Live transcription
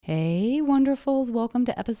Hey, wonderfuls. Welcome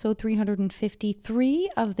to episode 353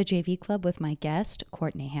 of the JV Club with my guest,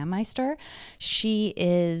 Courtenay Hameister. She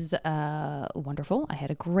is wonderful. I had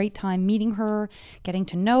a great time meeting her, getting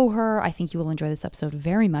to know her. I think you will enjoy this episode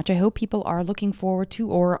very much. I hope people are looking forward to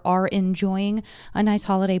or are enjoying a nice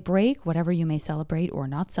holiday break, whatever you may celebrate or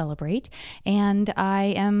not celebrate. And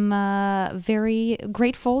I am very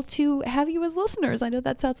grateful to have you as listeners. I know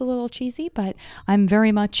that sounds a little cheesy, but I'm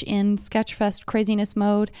very much in Sketchfest craziness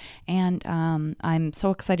mode. And I'm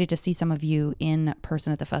so excited to see some of you in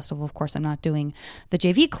person at the festival. Of course, I'm not doing the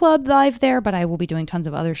JV Club live there, but I will be doing tons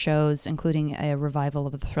of other shows, including a revival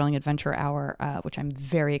of the Thrilling Adventure Hour, which I'm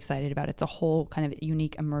very excited about. It's a whole kind of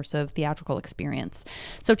unique, immersive theatrical experience.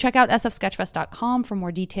 So check out sfsketchfest.com for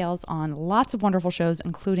more details on lots of wonderful shows,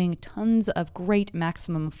 including tons of great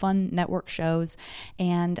Maximum Fun Network shows.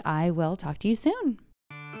 And I will talk to you soon.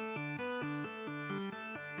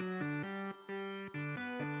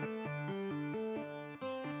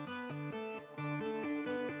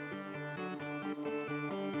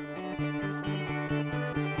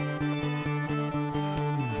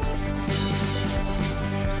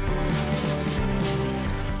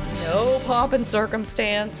 No pomp and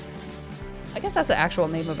circumstance. I guess that's the actual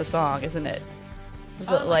name of a song, isn't it? Is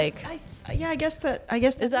it like? I guess that.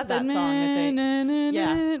 Is that song? I think.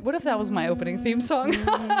 Yeah. What if that was my opening theme song?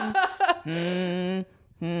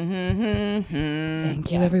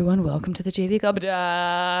 Thank you, everyone. Welcome to the JV Club.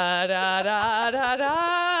 Da, da, da, da,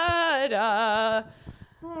 da,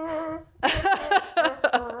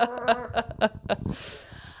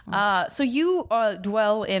 da. So you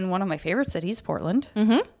dwell in one of my favorite cities, Portland.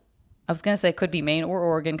 Mm-hmm. I was going to say it could be Maine or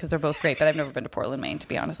Oregon because they're both great, but I've never been to Portland, Maine, to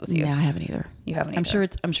be honest with you. No, I haven't either. You haven't either.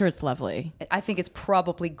 I'm sure it's lovely. I think it's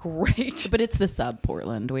probably great. But it's the sub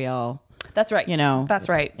Portland. We all... That's right. That's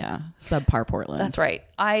right. Yeah. Subpar Portland. That's right.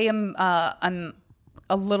 I'm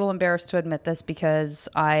a little embarrassed to admit this because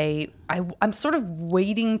I'm sort of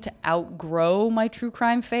waiting to outgrow my true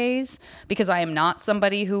crime phase because I am not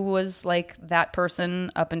somebody who was like that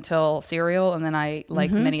person up until Serial. And then I,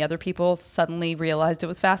 like many other people, suddenly realized it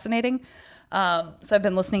was fascinating. So I've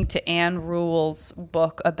been listening to Anne Rule's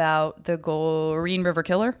book about the Green River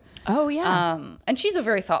Killer. Oh, yeah. And she's a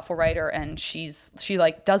very thoughtful writer, and she's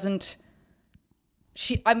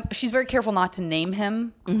very careful not to name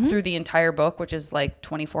him through the entire book, which is like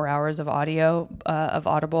 24 hours of audio, of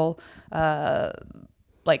Audible.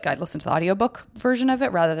 Like I listened to the audiobook version of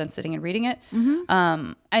it rather than sitting and reading it.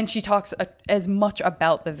 And she talks as much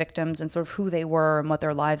about the victims and sort of who they were and what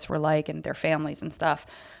their lives were like and their families and stuff.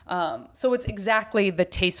 So it's exactly the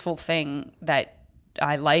tasteful thing that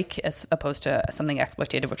I like as opposed to something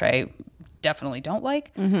exploitative, which I definitely don't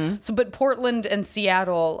like. So, but Portland and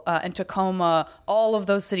Seattle and Tacoma, all of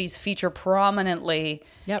those cities feature prominently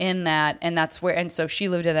in that, and that's where. And so she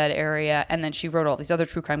lived in that area, and then she wrote all these other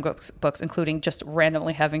true crime books, including just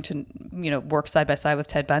randomly having to, work side by side with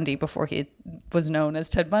Ted Bundy before he was known as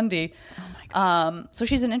Ted Bundy. Oh my God. So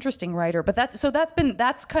she's an interesting writer, but that's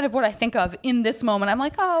kind of what I think of in this moment. I'm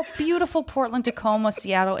like, oh, beautiful Portland, Tacoma,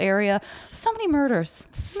 Seattle area, so many murders.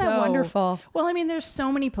 Isn't that wonderful? Well, I mean, there's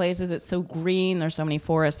so many places. It's so green. There's so many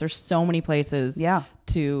forests. There's so many places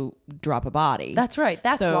to drop a body. That's right.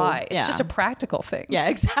 That's why. It's just a practical thing. Yeah,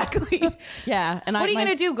 exactly. Yeah. And what are you going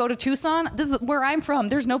to do? Go to Tucson? This is where I'm from.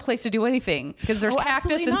 There's no place to do anything because there's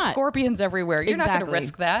cactus and scorpions everywhere. You're not going to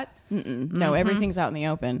risk that. No, everything's out in the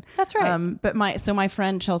open. That's right. But my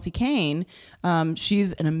friend Chelsea Kane,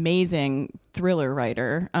 she's an amazing thriller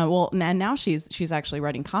writer. Now she's actually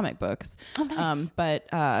writing comic books. Oh, nice.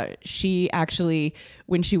 But she actually,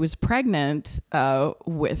 when she was pregnant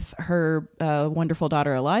with her wonderful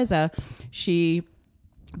daughter Eliza, she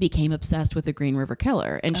became obsessed with the Green River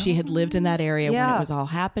Killer, and she had lived in that area when it was all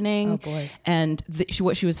happening. Oh boy! And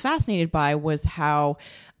what she was fascinated by was how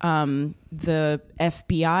the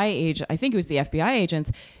FBI agent, I think it was the FBI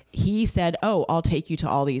agents, he said, "Oh, I'll take you to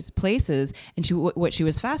all these places." And what she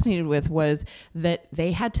was fascinated with was that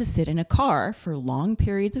they had to sit in a car for long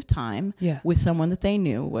periods of time with someone that they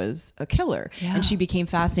knew was a killer. Yeah. And she became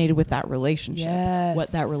fascinated with that relationship,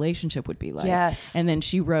 what that relationship would be like. Yes. And then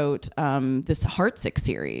she wrote this Heartsick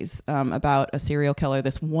series about a serial killer,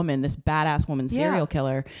 this badass woman serial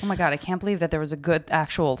killer. Oh my God, I can't believe that there was a good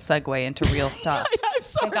actual segue into real stuff. I'm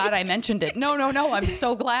sorry. Thank God I mentioned it. No, I'm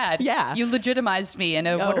so glad. Yeah. You legitimized me in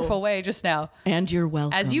a wonderful way just now. And you're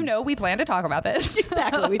welcome. As you know, we plan to talk about this.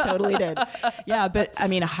 Exactly. We totally did. Yeah. But I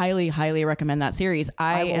mean, I highly, highly recommend that series.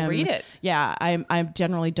 I will read it. Yeah. I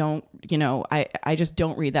generally don't, I just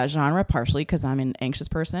don't read that genre, partially because I'm an anxious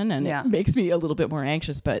person and it makes me a little bit more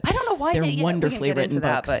anxious, but I don't know why they're wonderfully written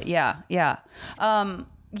books. But yeah.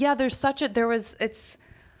 There's such a,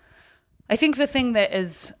 I think the thing that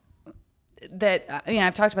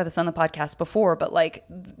I've talked about this on the podcast before, but like,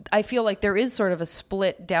 I feel like there is sort of a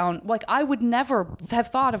split down. Like, I would never have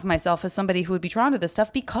thought of myself as somebody who would be drawn to this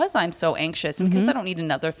stuff because I'm so anxious and because I don't need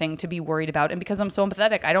another thing to be worried about. And because I'm so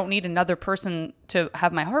empathetic, I don't need another person to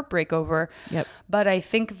have my heart break over. Yep. But I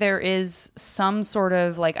think there is some sort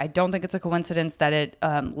of like, I don't think it's a coincidence that it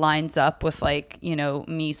lines up with like, you know,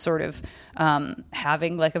 me sort of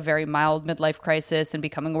having like a very mild midlife crisis and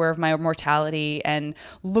becoming aware of my mortality and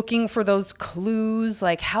looking for those clues.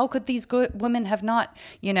 Like, how could these good women have not,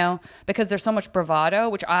 you know, because there's so much bravado,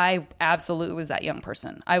 which I absolutely was that young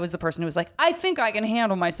person. I was the person who was like, I think I can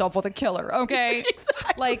handle myself with a killer. Okay.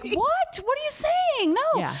 Exactly. Like, what are you saying? No.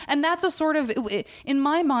 Yeah. And that's a sort of, in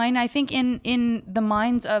my mind, I think in the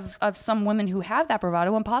minds of some women who have that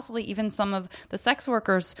bravado, and possibly even some of the sex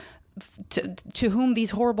workers to whom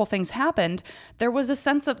these horrible things happened, there was a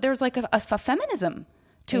sense of, there's like a feminism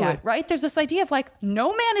to it, right? There's this idea of like, no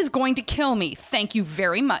man is going to kill me. Thank you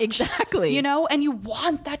very much. Exactly. You know, and you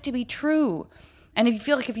want that to be true. And if you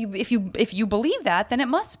feel like if you believe that, then it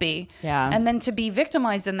must be. Yeah. And then to be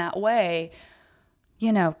victimized in that way,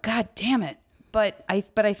 you know, God damn it. But I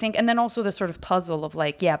think, and then also the sort of puzzle of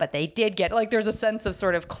like, yeah, but they did get, like, there's a sense of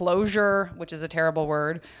sort of closure, which is a terrible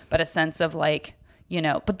word, but a sense of like, you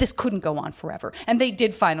know, but this couldn't go on forever. And they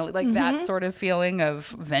did finally, like, that sort of feeling of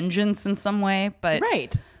vengeance in some way. But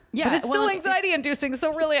right. Yeah. But it's still anxiety inducing.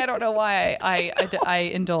 So really, I don't know why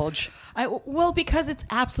I indulge. Well, because it's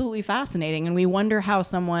absolutely fascinating. And we wonder how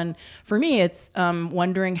someone, for me, it's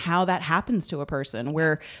wondering how that happens to a person,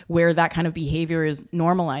 where that kind of behavior is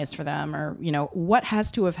normalized for them, or, you know, what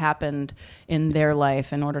has to have happened in their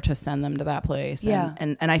life in order to send them to that place. Yeah.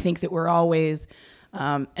 And I think that we're always,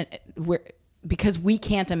 because we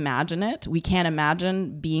can't imagine it. We can't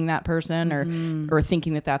imagine being that person or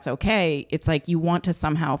thinking that that's okay. It's like you want to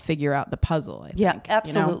somehow figure out the puzzle. I think,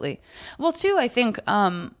 absolutely. You know? Well, too, I think,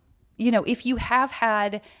 you know, if you have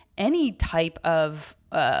had any type of,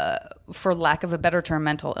 for lack of a better term,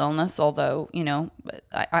 mental illness, although, you know,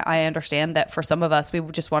 I understand that for some of us, we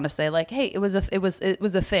would just want to say like, hey, it was a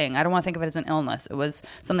thing. I don't want to think of it as an illness. It was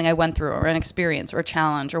something I went through, or an experience, or a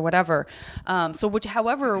challenge, or whatever. So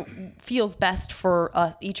however feels best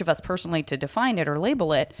for each of us personally to define it or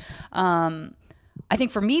label it. I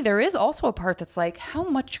think for me, there is also a part that's like, how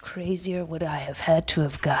much crazier would I have had to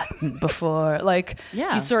have gotten before? Like,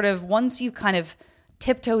 you sort of, once you kind of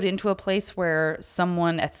tiptoed into a place where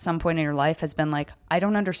someone at some point in your life has been like, I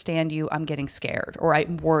don't understand you, I'm getting scared, or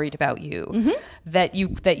I'm worried about you, that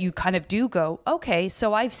you kind of do go, okay,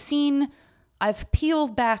 so I've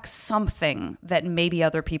peeled back something that maybe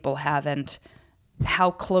other people haven't.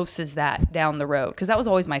 How close is that down the road? Because that was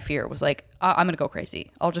always my fear, was like, I'm going to go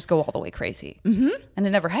crazy. I'll just go all the way crazy. And it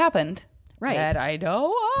never happened. Right. That I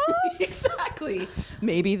know of. Exactly.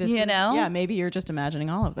 Maybe this is, yeah, maybe you're just imagining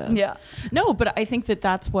all of this. Yeah. No, but I think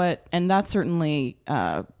that's what, and that's certainly,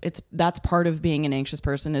 that's part of being an anxious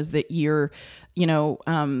person, is that you're, you know,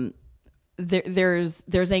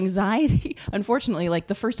 there's anxiety. Unfortunately, like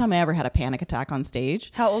the first time I ever had a panic attack on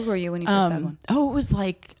stage. How old were you when you first had one? Oh, it was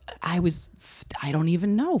like, I don't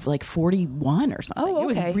even know, like 41 or something. Oh,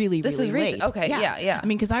 okay. It was really This is late. recent. Okay, yeah. I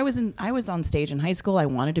mean, because I was on stage in high school. I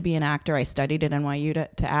wanted to be an actor. I studied at NYU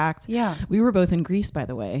to act. Yeah. We were both in Greece, by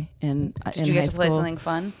the way. Did you get to play something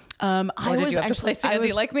fun? Or did you have to play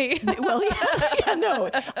Sandy like me? Well, no.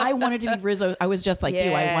 I wanted to be Rizzo. I was just like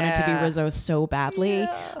you. I wanted to be Rizzo so badly.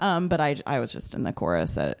 Yeah. But I was just in the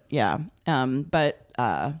chorus.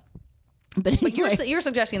 But anyway. You're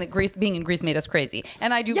suggesting that being in Greece made us crazy,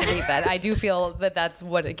 and I do believe that. I do feel that that's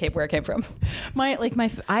where it came from.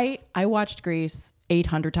 I watched Grease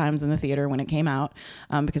 800 times in the theater when it came out,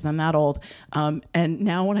 because I'm that old. And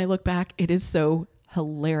now when I look back, it is so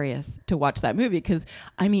hilarious to watch that movie, because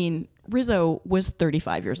I mean, Rizzo was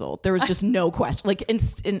 35 years old. There was just no question. Like,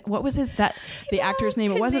 in what was the actor's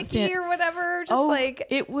name? It wasn't Stan or whatever. Just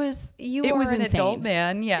it was. You it are was an insane. adult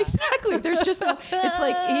man. Yeah, exactly. There's just it's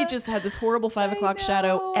like he just had this horrible 5 o'clock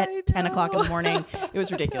shadow at 10 o'clock in the morning. It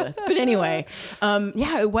was ridiculous. But anyway,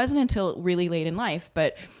 it wasn't until really late in life.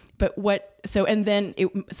 But I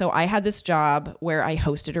had this job where I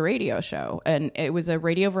hosted a radio show, and it was a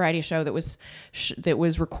radio variety show that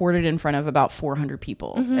was recorded in front of about 400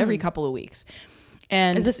 people every couple of weeks.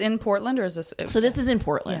 And is this in Portland, or is this? So this is in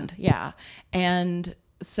Portland. Yeah. And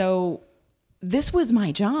so this was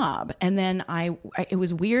my job. And then it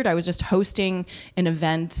was weird. I was just hosting an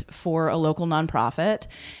event for a local nonprofit,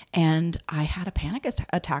 and I had a panic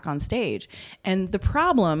attack on stage. And the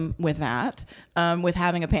problem with that, with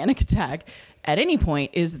having a panic attack, at any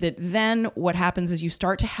point is that then what happens is you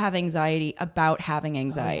start to have anxiety about having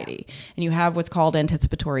anxiety. And you have what's called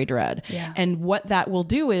anticipatory dread. Yeah. And what that will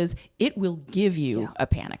do is it will give you a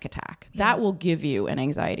panic attack. That will give you an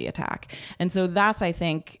anxiety attack. And so that's, I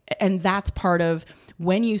think, and that's part of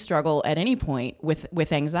when you struggle at any point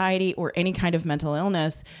with anxiety or any kind of mental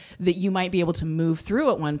illness that you might be able to move through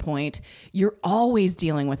at one point, you're always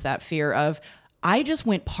dealing with that fear of, I just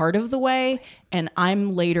went part of the way and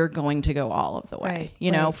I'm later going to go all of the way. Right, you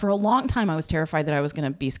know, for a long time, I was terrified that I was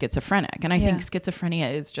going to be schizophrenic. And I think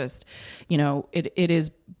schizophrenia is just, you know, it is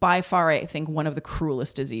by far, I think, one of the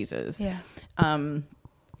cruelest diseases. Yeah.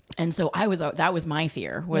 And so that was my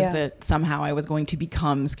fear, was that somehow I was going to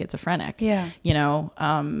become schizophrenic. Yeah. You know,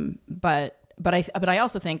 but I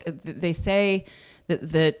also think they say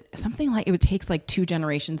that something like it takes like 2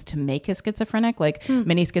 generations to make a schizophrenic. Like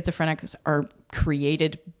many schizophrenics are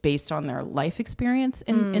created based on their life experience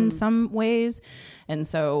in some ways. And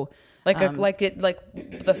so like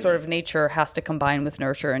the sort of nature has to combine with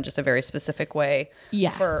nurture in just a very specific way.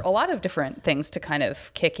 Yes. For a lot of different things to kind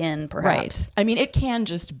of kick in, perhaps. Right. I mean, it can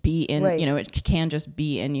just be in, you know, it can just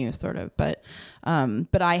be in you sort of, but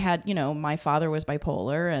I had, you know, my father was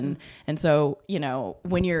bipolar and so, you know,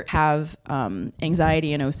 when you have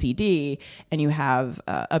anxiety and OCD and you have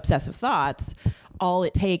obsessive thoughts, all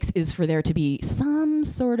it takes is for there to be some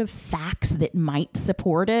sort of facts that might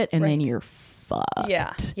support it, and then you're fucked.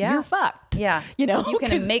 Yeah. You're fucked. Yeah. You know, you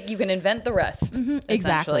can invent the rest.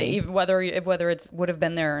 Exactly. Even whether it's would have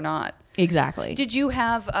been there or not. Exactly. Did you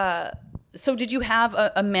have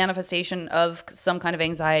a manifestation of some kind of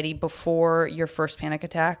anxiety before your first panic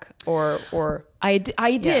attack, or I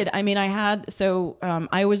did. I mean,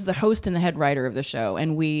 I was the host and the head writer of the show,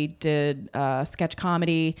 and we did sketch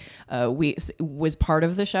comedy. Was part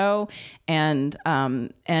of the show, and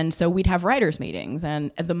so we'd have writers meetings,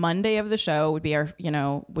 and the Monday of the show would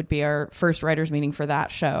be our first writers meeting for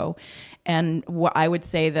that show. And what I would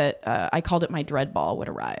say that I called it my dread ball would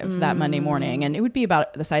arrive that Monday morning, and it would be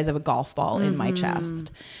about the size of a golf ball in my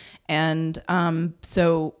chest. And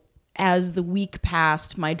so as the week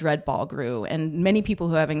passed, my dread ball grew. And many people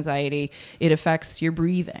who have anxiety, it affects your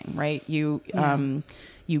breathing, right? You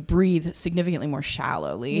breathe significantly more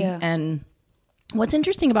shallowly. Yeah. And what's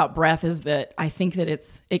interesting about breath is that I think that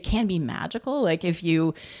it can be magical. Like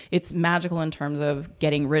it's magical in terms of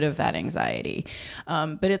getting rid of that anxiety.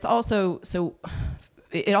 But it's also,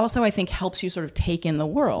 I think, helps you sort of take in the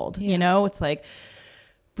world. You know, it's like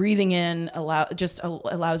breathing in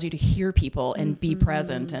allows you to hear people and be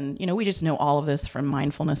present. And, you know, we just know all of this from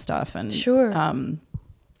mindfulness stuff. And sure.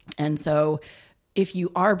 And so if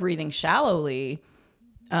you are breathing shallowly,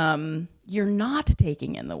 you're not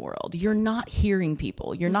taking in the world. You're not hearing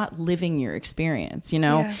people. You're not living your experience, you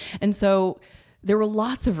know? Yeah. And so there were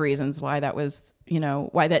lots of reasons why that was, you know,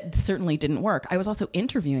 why that certainly didn't work. I was also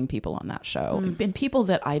interviewing people on that show, and people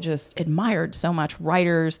that I just admired so much,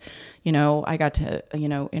 writers. You know, I got to, you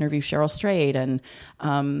know, interview Cheryl Strayed and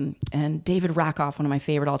David Rakoff, one of my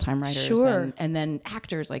favorite all-time writers. Sure. And then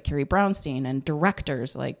actors like Carrie Brownstein and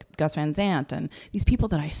directors like Gus Van Sant, and these people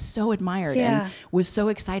that I so admired and was so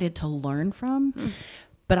excited to learn from.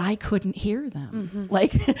 But I couldn't hear them,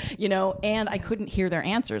 like, you know, and I couldn't hear their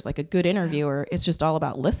answers. Like a good interviewer, it's just all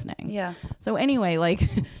about listening. Yeah. So anyway, like,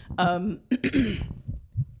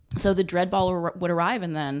 so the dread ball would arrive,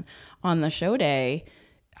 and then on the show day,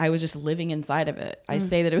 I was just living inside of it. I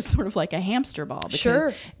say that it was sort of like a hamster ball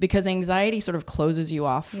because anxiety sort of closes you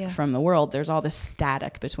off from the world. There's all this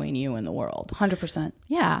static between you and the world. 100%.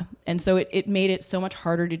 Yeah. And so it made it so much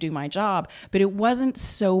harder to do my job, but it wasn't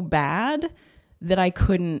so bad that I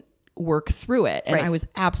couldn't work through it. And I was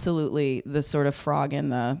absolutely the sort of frog in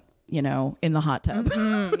the, you know, in the hot tub.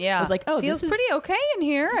 Yeah. I was like, oh, feels pretty okay in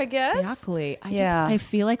here, I guess. Exactly. I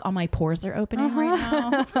feel like all my pores are opening right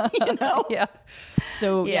now. You know? Yeah.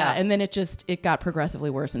 So yeah. And then it got progressively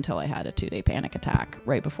worse until I had a 2-day panic attack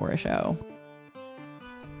right before a show.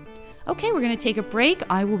 Okay, we're going to take a break.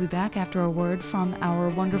 I will be back after a word from our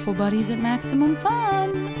wonderful buddies at Maximum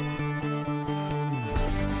Fun.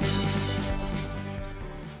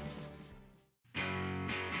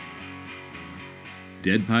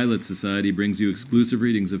 Dead Pilot Society brings you exclusive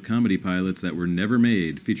readings of comedy pilots that were never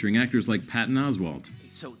made, featuring actors like Patton Oswalt.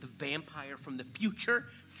 So the vampire from the future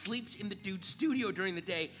sleeps in the dude's studio during the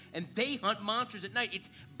day, and they hunt monsters at night. It's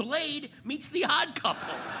Blade meets The Odd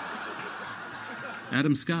Couple.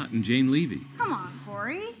 Adam Scott and Jane Levy. Come on,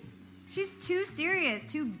 Corey. She's too serious,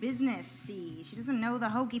 too business-y. She doesn't know the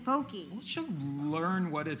hokey pokey. Well, she'll learn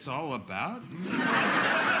what it's all about.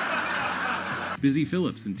 Busy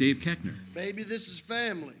Phillips and Dave Keckner. Baby, this is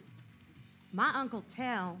family. My Uncle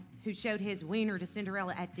Tell, who showed his wiener to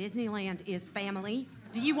Cinderella at Disneyland is family.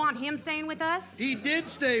 Do you want him staying with us? He did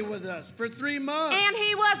stay with us for 3 months. And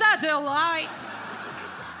he was a delight.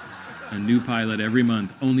 A new pilot every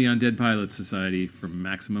month, only on Dead Pilot Society for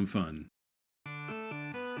maximum fun.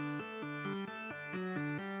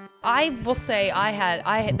 I will say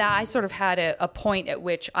I sort of had a point at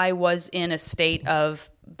which I was in a state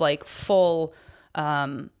of like full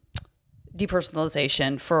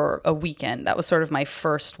depersonalization for a weekend. That was sort of my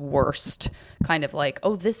first worst kind of like,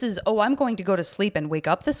 I'm going to go to sleep and wake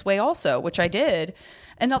up this way also, which I did.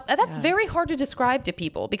 And that's very hard to describe to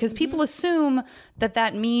people because people assume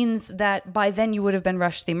that means that by then you would have been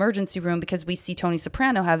rushed to the emergency room because we see Tony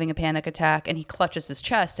Soprano having a panic attack and he clutches his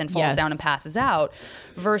chest and falls down and passes out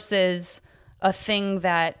versus a thing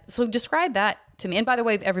so describe that to me. And by the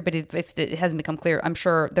way, everybody, if it hasn't become clear, I'm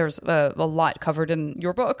sure there's a lot covered in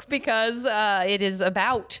your book because it is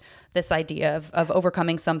about this idea of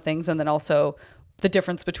overcoming some things and then also the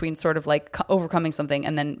difference between sort of like overcoming something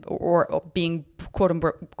and then or being quote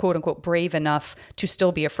unquote brave enough to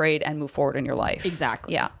still be afraid and move forward in your life.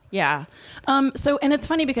 Exactly. Yeah. So, and it's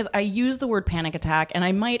funny because I use the word panic attack and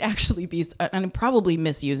I might actually be, and I'm probably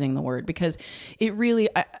misusing the word because it really,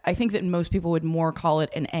 I think that most people would more call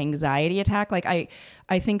it an anxiety attack. Like I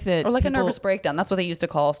think that. Or like a nervous breakdown. That's what they used to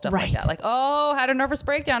call stuff like that. Like, had a nervous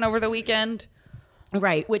breakdown over the weekend.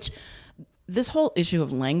 Right. Which this whole issue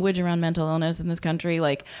of language around mental illness in this country,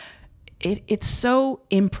 like it's so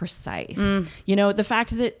imprecise. You know, the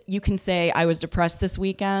fact that you can say I was depressed this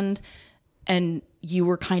weekend and you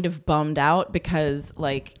were kind of bummed out because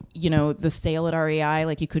like, you know, the sale at REI,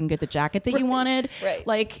 like you couldn't get the jacket that you wanted. Right.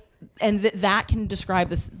 Like, and that can describe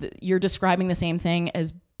this. You're describing the same thing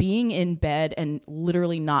as being in bed and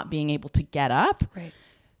literally not being able to get up. Right.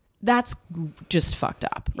 That's just fucked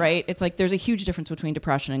up, right? It's like there's a huge difference between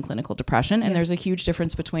depression and clinical depression, and there's a huge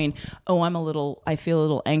difference between I feel a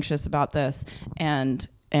little anxious about this, and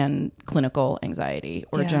clinical anxiety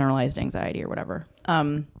or generalized anxiety or whatever.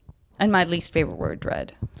 And my least favorite word,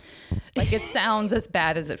 dread. Like it sounds as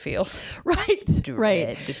bad as it feels. Right. Dread.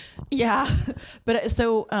 Right. Yeah. But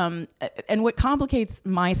so, and what complicates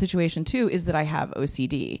my situation too is that I have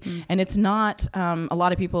OCD, and it's not. A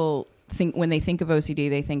lot of people think when they think of OCD,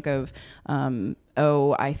 they think of,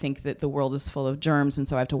 I think that the world is full of germs, and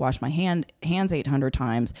so I have to wash my hands 800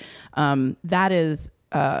 times. That is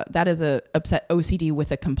a upset OCD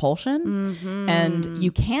with a compulsion, and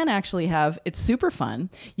you can actually have. It's super fun.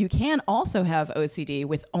 You can also have OCD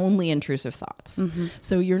with only intrusive thoughts.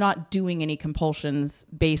 So you're not doing any compulsions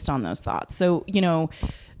based on those thoughts. So you know,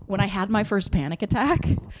 when I had my first panic attack,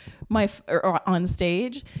 on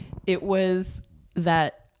stage, it was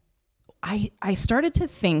that. I started to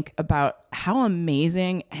think about how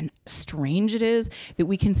amazing and strange it is that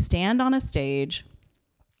we can stand on a stage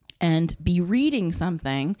and be reading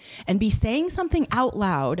something and be saying something out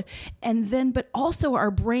loud, and then but also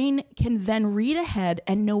our brain can then read ahead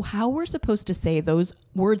and know how we're supposed to say those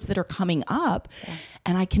words that are coming up.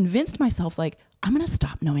 And I convinced myself, like, I'm going to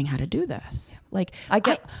stop knowing how to do this. Like I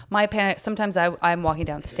get my panic. Sometimes I'm walking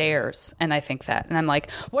downstairs and I think that, and I'm like,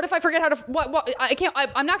 what if I forget how to, what I can't,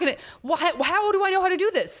 I'm not going to, how do I know how to do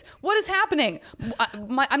this? What is happening?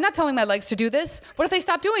 I'm not telling my legs to do this. What if they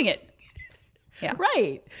stop doing it? Yeah.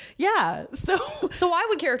 Right. Yeah. So I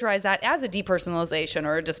would characterize that as a depersonalization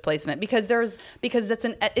or a displacement because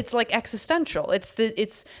it's like existential. It's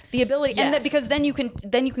the ability, and that because then you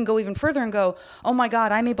can go even further and go, oh my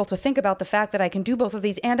God, I'm able to think about the fact that I can do both of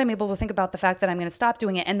these, and I'm able to think about the fact that I'm going to stop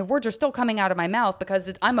doing it, and the words are still coming out of my mouth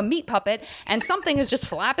because I'm a meat puppet, and something is just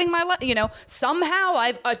flapping my, somehow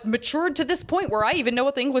I've matured to this point where I even know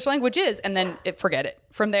what the English language is, and then forget it.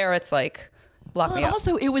 From there, it's like. And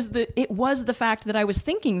also it was the fact that I was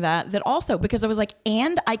thinking that also because I was like,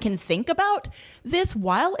 and I can think about this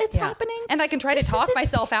while it's happening, and I can try to talk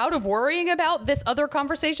myself out of worrying about this other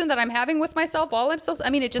conversation that I'm having with myself while I'm still.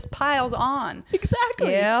 I mean, it just piles on.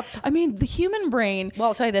 Exactly. Yep. I mean, the human brain. Well,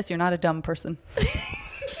 I'll tell you this: you're not a dumb person.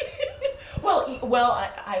 Well,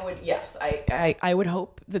 I would. Yes, I would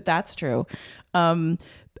hope that that's true.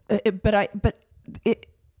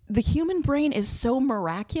 The human brain is so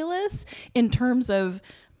miraculous in terms of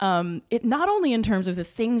it, not only in terms of the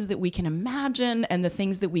things that we can imagine and the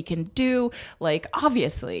things that we can do, like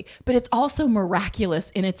obviously, but it's also miraculous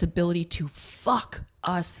in its ability to fuck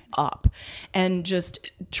us up and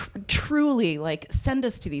just truly like send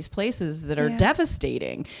us to these places that are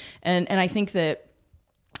devastating. And I think that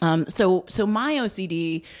so my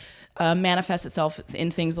OCD manifests itself in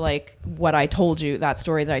things like what I told you, that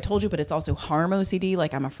story that I told you, but it's also harm OCD.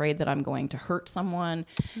 Like I'm afraid that I'm going to hurt someone.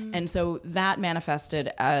 And so that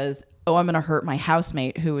manifested as oh, I'm going to hurt my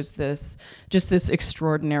housemate, who is this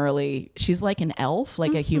extraordinarily, she's like an elf,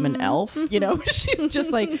 like a human elf, you know, she's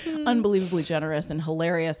just like unbelievably generous and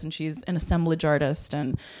hilarious. And she's an assemblage artist,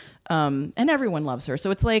 and everyone loves her.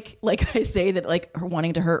 So it's like I say that, like, her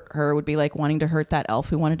wanting to hurt her would be like wanting to hurt that elf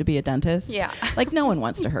who wanted to be a dentist. Yeah. Like, no one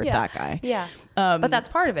wants to hurt that guy. Yeah. But that's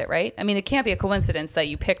part of it, right? I mean, it can't be a coincidence that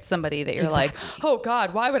you picked somebody that you're like, oh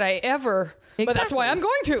God, why would I ever? But that's why I'm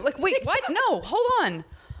going to. Like, wait, what? No, hold on.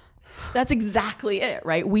 That's exactly it,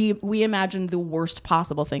 right? We imagined the worst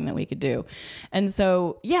possible thing that we could do. And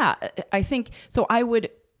so, yeah, I think, so I would,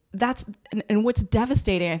 that's, and what's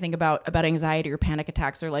devastating, I think, about anxiety or panic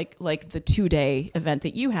attacks, or like the 2-day event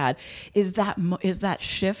that you had, is that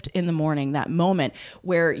shift in the morning, that moment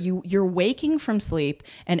where you're waking from sleep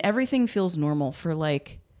and everything feels normal for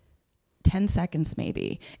like 10 seconds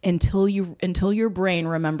maybe, until your brain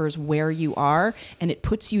remembers where you are and it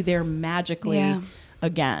puts you there magically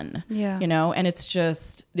again. You know, and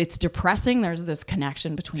it's depressing. There's this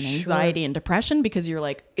connection between anxiety and depression, because you're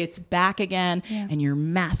like, it's back again, and you're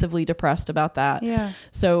massively depressed about that.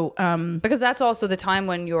 So because that's also the time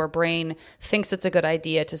when your brain thinks it's a good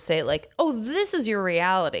idea to say, like, oh, this is your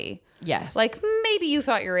reality. Yes. Like, maybe you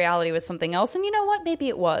thought your reality was something else, and you know what? Maybe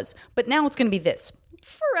it was, but now it's going to be this.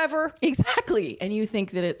 Forever. Exactly. And you think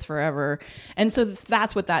that it's forever. And so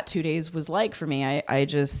that's what that 2 days was like for me. I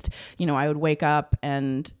just, you know, I would wake up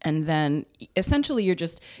and then essentially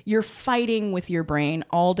you're fighting with your brain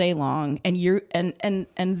all day long. And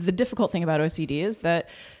and the difficult thing about OCD is that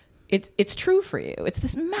it's true for you. It's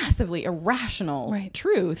this massively irrational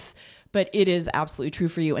truth, but it is absolutely true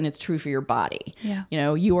for you, and it's true for your body. You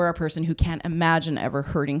know, you are a person who can't imagine ever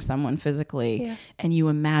hurting someone physically, and you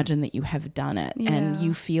imagine that you have done it, and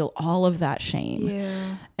you feel all of that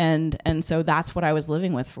shame. And so that's what I was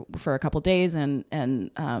living with for a couple of days, and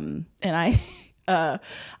I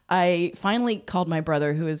finally called my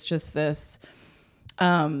brother, who is just this.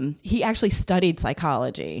 He actually studied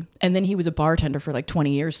psychology, and then he was a bartender for like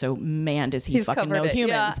 20 years. So man, does he fucking know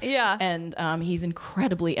humans. And he's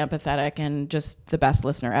incredibly empathetic and just the best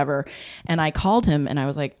listener ever. And I called him and I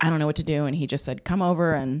was like, I don't know what to do. And he just said, come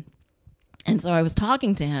over. And so I was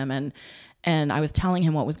talking to him, and I was telling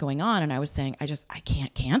him what was going on, and I was saying, I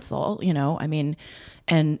can't cancel, you know, I mean,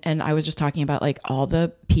 and I was just talking about like all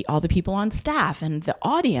the people on staff and the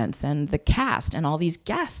audience and the cast and all these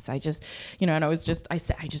guests. I just, you know, and I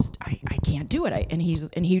said, I can't do it. And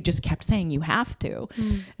he just kept saying, you have to.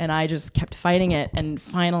 And I just kept fighting it,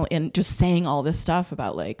 and just saying all this stuff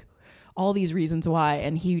about like all these reasons why.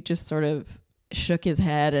 And he just sort of shook his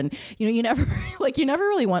head, and you know, you never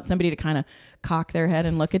really want somebody to kind of cock their head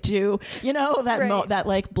and look at you, you know, that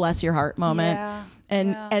like bless your heart moment.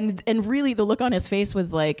 And really the look on his face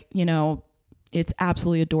was like, you know, it's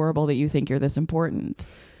absolutely adorable that you think you're this important,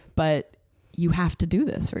 but you have to do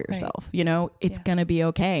this for yourself. You know, it's gonna be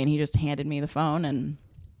okay. And he just handed me the phone, and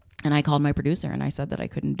I called my producer and I said that I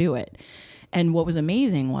couldn't do it. And what was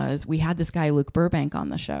amazing was we had this guy, Luke Burbank, on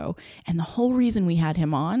the show. And the whole reason we had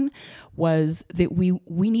him on was that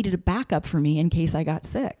we needed a backup for me in case I got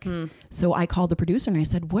sick. So I called the producer and I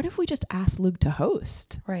said, what if we just asked Luke to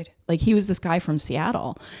host? Right. Like, he was this guy from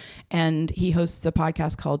Seattle, and he hosts a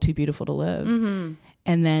podcast called Too Beautiful to Live.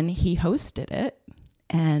 And then he hosted it.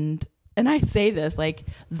 And I say this, like,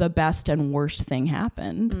 the best and worst thing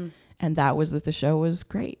happened. And that was that the show was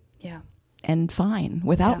great. And fine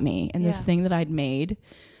without me. And this thing that I'd made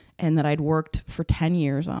and that I'd worked for 10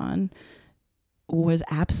 years on was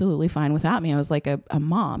absolutely fine without me. I was like a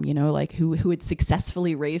mom, you know, like who had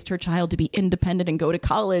successfully raised her child to be independent and go to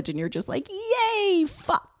college. And you're just like, yay,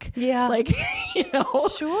 fuck. Like, you know.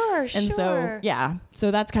 Sure. And so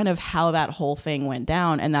that's kind of how that whole thing went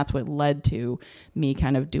down. And that's what led to me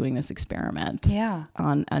kind of doing this experiment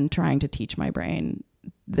on trying to teach my brain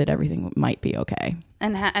that everything might be okay.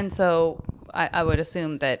 And so I would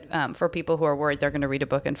assume that for people who are worried, they're going to read a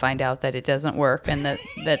book and find out that it doesn't work and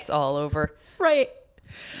that's all over. Right.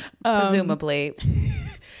 Presumably.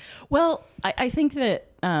 Well, I think that,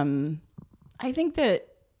 I mean,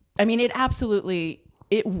 it absolutely,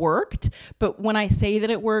 it worked. But when I say that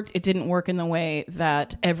it worked, it didn't work in the way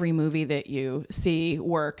that every movie that you see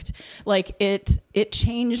worked. Like it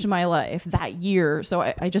changed my life that year. So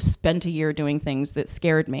I just spent a year doing things that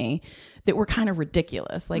scared me, that were kind of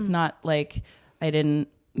ridiculous. Like not like I didn't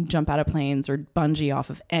jump out of planes or bungee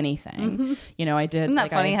off of anything. You know, I did. Isn't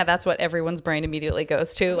that funny how that's what everyone's brain immediately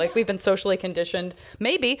goes to? Like, we've been socially conditioned,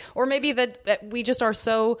 maybe that we just are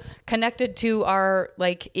so connected to our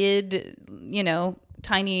like id, you know,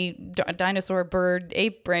 tiny dinosaur bird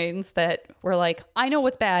ape brains that we're like, I know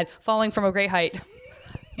what's bad, falling from a great height.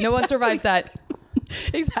 No one survives that.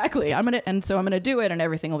 Exactly. I'm gonna do it, and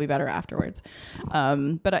everything will be better afterwards.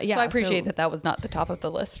 But yeah, So I appreciate that was not the top of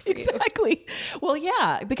the list for you. Exactly. Well,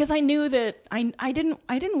 yeah, because I knew that I didn't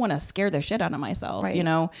want to scare the shit out of myself, Right. you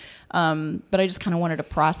know. But I just kind of wanted to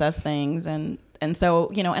process things, and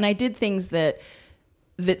so, you know, and I did things that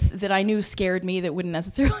I knew scared me that wouldn't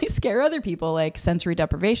necessarily scare other people, like sensory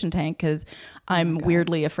deprivation tank, because I'm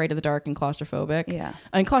weirdly afraid of the dark and claustrophobic. Yeah.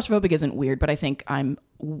 I mean, claustrophobic isn't weird, but I think I'm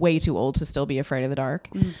way too old to still be afraid of the dark.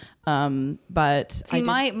 But see,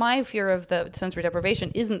 my fear of the sensory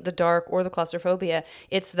deprivation isn't the dark or the claustrophobia.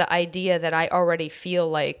 It's the idea that I already feel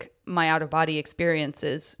like my out of body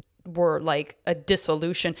experiences were like a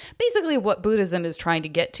dissolution, basically what Buddhism is trying to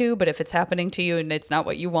get to. But if it's happening to you and it's not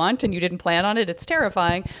what you want and you didn't plan on it, it's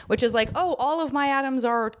terrifying, which is like, oh, all of my atoms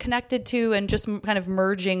are connected to and just kind of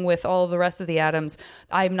merging with all of the rest of the atoms.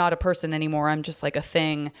 I'm not a person anymore. I'm just like a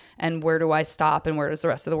thing. And where do I stop and where does the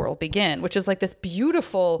rest of the world begin? Which is like this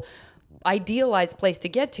beautiful idealized place to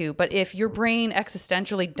get to. But if your brain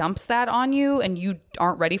existentially dumps that on you and you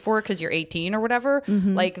aren't ready for it because you're 18 or whatever,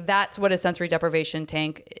 like that's what a sensory deprivation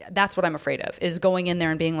tank, that's what I'm afraid of, is going in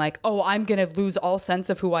there and being like, oh, I'm going to lose all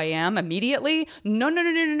sense of who I am immediately.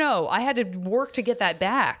 No. I had to work to get that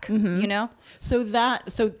back, you know? So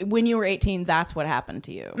when you were 18, that's what happened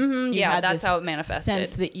to you. You Yeah, had that's this how it manifested.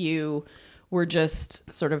 sense that you were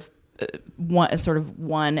just sort of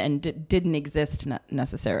one and didn't exist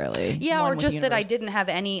necessarily. Yeah, one or with just the that I universe. didn't have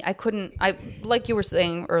any. I couldn't. I like you were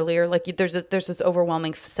saying earlier. Like there's this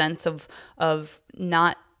overwhelming sense of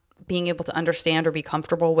not being able to understand or be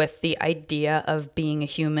comfortable with the idea of being a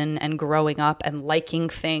human and growing up and liking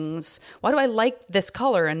things. Why do I like this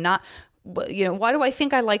color and not? You know, why do I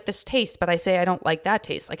think I like this taste, but I say I don't like that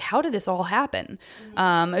taste? Like, how did this all happen? It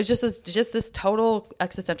was just this total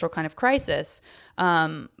existential kind of crisis.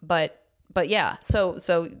 But yeah, so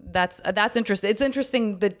that's interesting. It's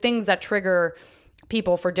interesting the things that trigger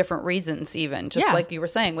people for different reasons, even just like you were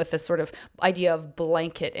saying with this sort of idea of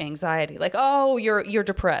blanket anxiety, like, oh, you're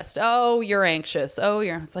depressed. Oh, you're anxious. Oh,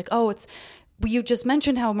 it's like, oh, you just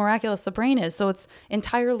mentioned how miraculous the brain is. So it's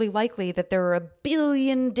entirely likely that there are a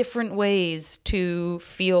billion different ways to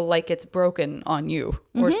feel like it's broken on you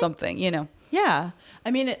or something, you know? Yeah.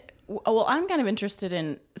 I mean, well, I'm kind of interested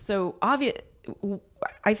in, so obvious.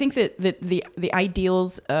 I think that the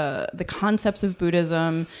ideals, the concepts of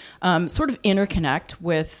Buddhism sort of interconnect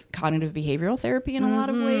with cognitive behavioral therapy in a lot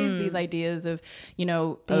of ways. These ideas of, you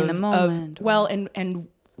know, being in the moment. And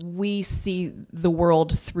we see the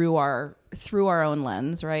world through our own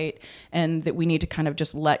lens, right? And that we need to kind of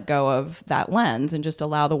just let go of that lens and just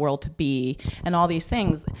allow the world to be, and all these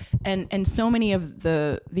things. And so many of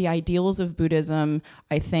the ideals of Buddhism,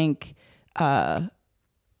 I think, are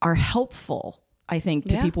helpful, I think,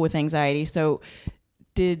 to people with anxiety. So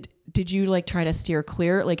did you like try to steer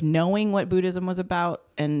clear, like knowing what Buddhism was about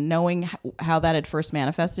and knowing how that had first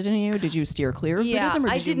manifested in you? Did you steer clear of Buddhism? Or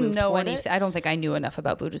I did you didn't move know toward anything. it? I don't think I knew enough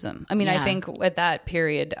about Buddhism. I mean, I think at that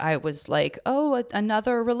period I was like, oh,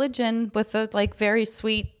 another religion with a like very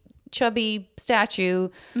sweet chubby statue,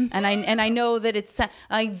 and I know that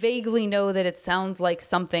I vaguely know that it sounds like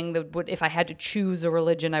something that would, if I had to choose a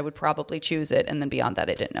religion, I would probably choose it, and then beyond that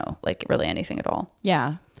I didn't know like really anything at all.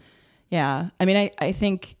 Yeah. I mean, I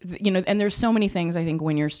think, you know, and there's so many things, I think,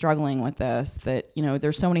 when you're struggling with this that, you know,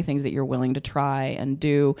 there's so many things that you're willing to try and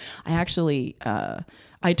do. I actually,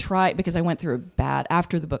 I tried, because I went through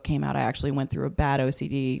after the book came out, I actually went through a bad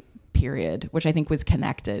OCD period, which I think was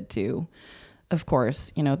connected to, of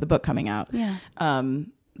course, you know, the book coming out. Yeah.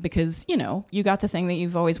 Because, you know, you got the thing that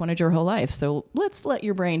you've always wanted your whole life. So let's let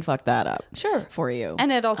your brain fuck that up. Sure. For you. And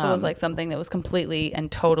it also was like something that was completely and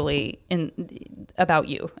totally about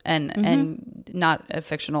you and not a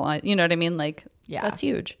fictional, you know what I mean? Like, that's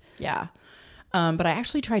huge. Yeah. But I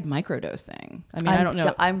actually tried microdosing. I mean, I don't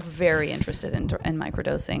know. I'm very interested in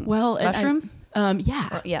microdosing. Well, mushrooms?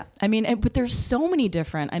 Yeah. I mean, but there's so many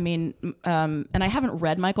different, I mean, and I haven't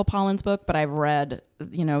read Michael Pollan's book, but I've read,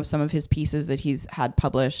 you know, some of his pieces that he's had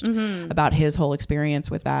published about his whole experience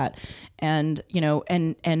with that. And, you know,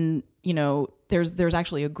 you know, there's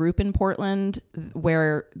actually a group in Portland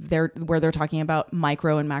where they're talking about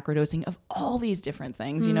micro and macro dosing of all these different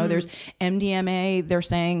things. You know, there's MDMA, they're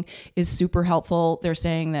saying, is super helpful. They're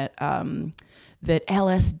saying that that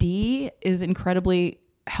LSD is incredibly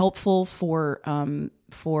helpful for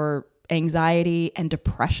anxiety and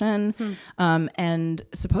depression. And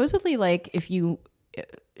supposedly, like, if you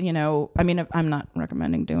know, I mean, I'm not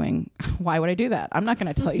recommending why would I do that? I'm not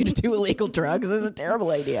going to tell you to do illegal drugs. It's a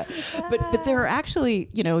terrible idea. But there are actually,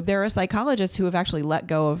 you know, there are psychologists who have actually let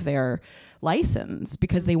go of their license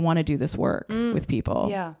because they want to do this work with people.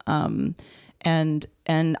 Yeah.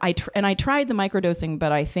 I tried the microdosing,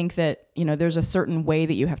 but I think that, there's a certain way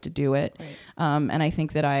that you have to do it. Right. And I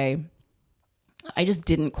think that I just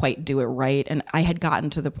didn't quite do it right. And I had gotten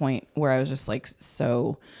to the point where I was just like,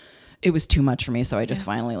 so it was too much for me. So I just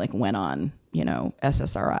finally like went on,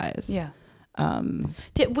 SSRIs. Yeah.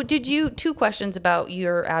 Did you, 2 questions about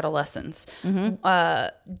your adolescence. Mm-hmm.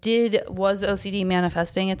 Was OCD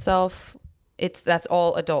manifesting itself? That's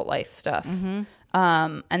all adult life stuff. Mm-hmm.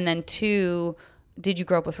 And then 2, did you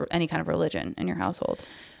grow up with any kind of religion in your household?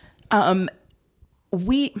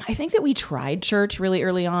 I think that we tried church really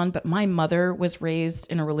early on, but my mother was raised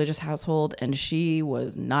in a religious household and she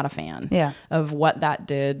was not a fan of what that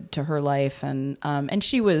did to her life. And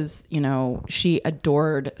she was, she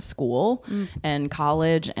adored school and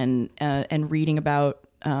college and reading about,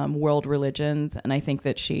 world religions. And I think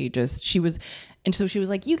that so she was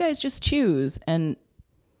like, you guys just choose. And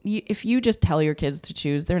if you just tell your kids to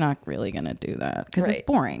choose, they're not really going to do that because it's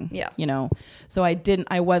boring. Yeah. So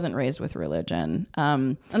I wasn't raised with religion.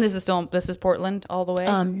 And this is Portland all the way?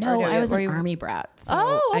 No, I was an Army brat.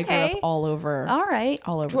 So okay. I grew up all over. All right.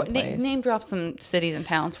 All over the place. Name drop some cities and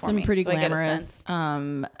towns for me. Some pretty glamorous.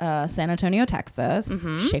 San Antonio, Texas,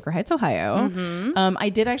 Shaker Heights, Ohio. Mm-hmm. I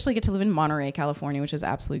did actually get to live in Monterey, California, which is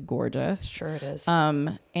absolutely gorgeous. Sure it is.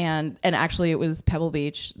 And actually it was Pebble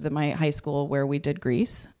Beach, my high school, where we did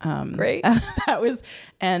Grease. Great. That was,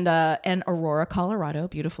 and Aurora, Colorado,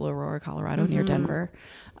 beautiful Aurora, Colorado, near Denver.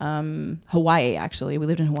 Hawaii, actually. We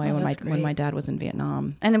lived in Hawaii when my dad was in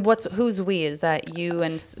Vietnam. And who's we? Is that you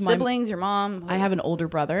and siblings, your mom? I have an older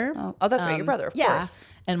brother. Oh, that's right. Your brother, of course.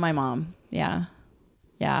 And my mom. Yeah.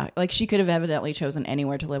 Yeah. Like she could have evidently chosen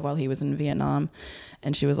anywhere to live while he was in Vietnam.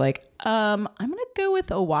 And she was like, I'm going to go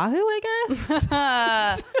with Oahu, I guess.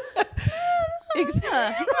 Right.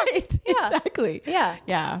 Yeah. Exactly. Yeah.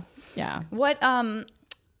 Yeah. Yeah. What,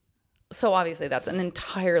 so obviously that's an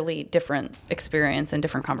entirely different experience and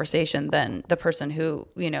different conversation than the person who,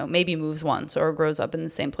 maybe moves once or grows up in the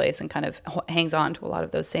same place and kind of hangs on to a lot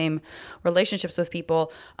of those same relationships with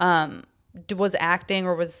people. Was acting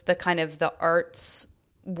or was the kind of the arts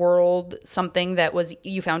world something that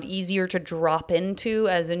you found easier to drop into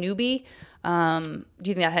as a newbie? Do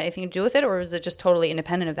you think that had anything to do with it, or was it just totally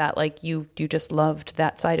independent of that? Like you just loved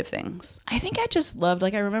that side of things? I think I just loved, I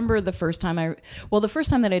remember the first time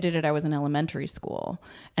that I did it, I was in elementary school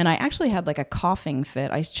and I actually had like a coughing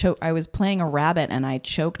fit. I was playing a rabbit and I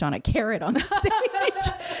choked on a carrot on the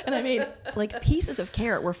stage and I made like pieces of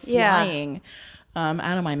carrot were flying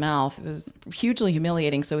out of my mouth. It was hugely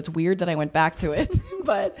humiliating. So it's weird that I went back to it,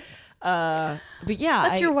 but yeah,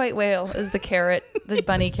 that's your white whale is the carrot, the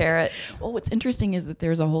bunny carrot. Well, what's interesting is that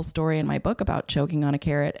there's a whole story in my book about choking on a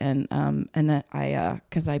carrot, and that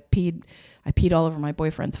because I peed all over my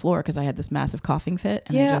boyfriend's floor because I had this massive coughing fit,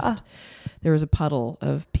 and there was a puddle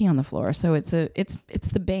of pee on the floor. So it's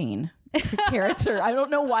the bane. Carrots are, I don't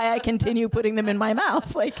know why I continue putting them in my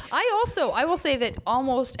mouth. Like I will say that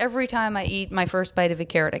almost every time I eat my first bite of a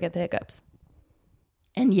carrot, I get the hiccups,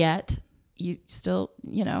 and yet. You still,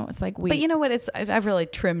 it's like But you know what? I've really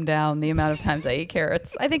trimmed down the amount of times I eat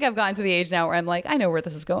carrots. I think I've gotten to the age now where I'm like, I know where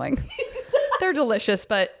this is going. They're delicious,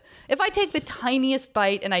 but if I take the tiniest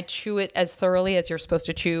bite and I chew it as thoroughly as you're supposed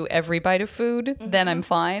to chew every bite of food, then I'm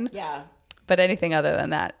fine. Yeah. But anything other than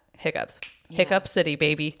that, hiccups. Yeah. Hiccup City,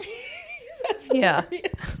 baby. That's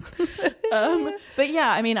hilarious. But yeah,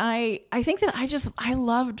 I mean, I think that I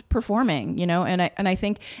loved performing, and I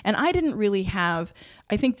think I didn't really have.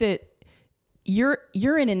 I think that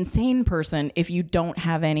you're an insane person if you don't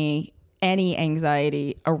have any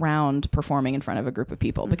anxiety around performing in front of a group of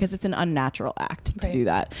people because it's an unnatural act to do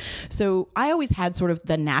that. So I always had sort of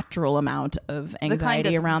the natural amount of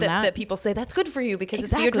anxiety around that people say that's good for you because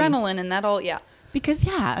it's the adrenaline and that all. Yeah. Because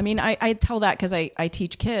I mean, I tell that because I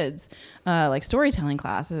teach kids like storytelling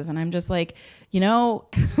classes, and I'm just like,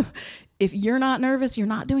 if you're not nervous, you're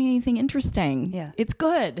not doing anything interesting. Yeah. It's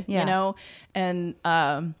good,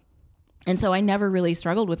 and so I never really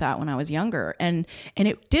struggled with that when I was younger. And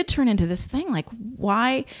it did turn into this thing like,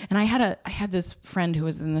 why? And I had this friend who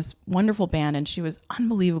was in this wonderful band and she was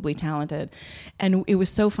unbelievably talented. And it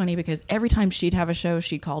was so funny because every time she'd have a show,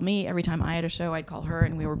 she'd call me. Every time I had a show, I'd call her.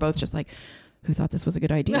 And we were both just like, who thought this was a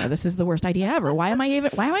good idea? This is the worst idea ever. Why am I in a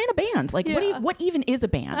band? Like, what even is a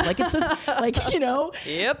band? Like, it's just like,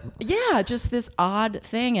 Yep. Yeah. Just this odd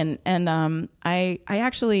thing. And I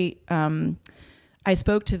actually, I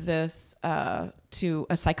spoke to this to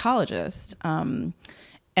a psychologist,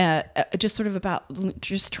 just sort of about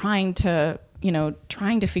just trying to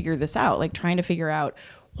figure this out, like trying to figure out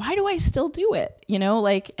why do I still do it? You know,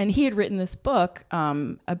 like, and he had written this book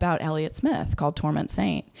about Elliott Smith called Torment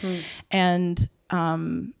Saint. And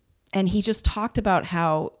he just talked about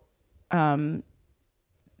how there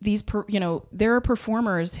are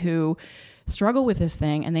performers who struggle with this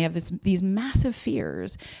thing and they have these massive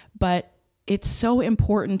fears, but it's so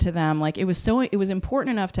important to them. Like it was important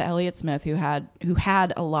enough to Elliott Smith, who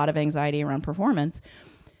had a lot of anxiety around performance,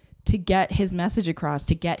 to get his message across,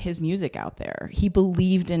 to get his music out there. He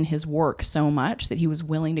believed in his work so much that he was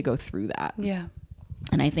willing to go through that. Yeah.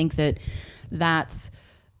 And I think that's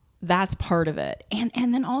part of it.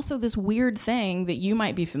 And then also this weird thing that you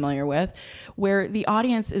might be familiar with, where the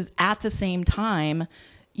audience is at the same time,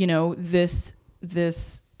 you know, this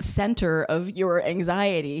center of your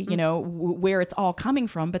anxiety, you know, where it's all coming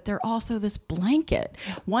from, but they're also this blanket.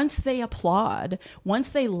 Once they applaud, once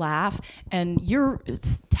they laugh, and you're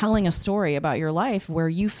telling a story about your life where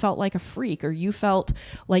you felt like a freak, or you felt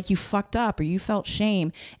like you fucked up, or you felt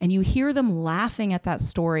shame, and you hear them laughing at that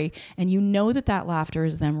story, and you know that laughter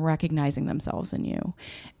is them recognizing themselves in you.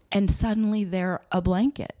 And suddenly they're a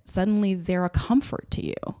blanket. Suddenly they're a comfort to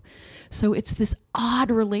you. So it's this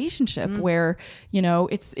odd relationship where, you know,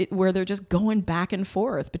 where they're just going back and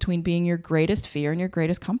forth between being your greatest fear and your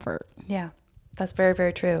greatest comfort. Yeah, that's very,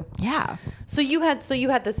 very true. Yeah. So you had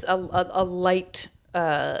this a light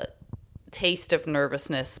taste of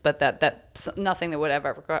nervousness, but that's nothing that would have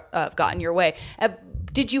ever gotten your way.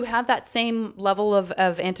 Did you have that same level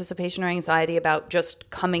of anticipation or anxiety about just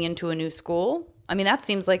coming into a new school? I mean, that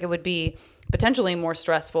seems like it would be potentially more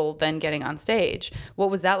stressful than getting on stage. What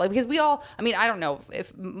was that like? Because we all, I mean, I don't know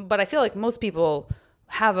but I feel like most people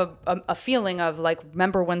have a feeling of like,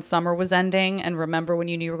 remember when summer was ending and remember when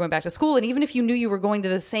you knew you were going back to school. And even if you knew you were going to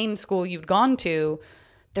the same school you'd gone to,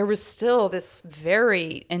 there was still this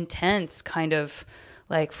very intense kind of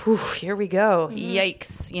like, whew, here we go.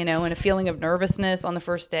 Yikes, you know, and a feeling of nervousness on the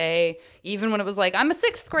first day, even when it was like, I'm a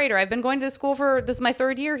sixth grader. I've been going to the school this is my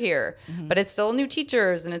third year here, but it's still new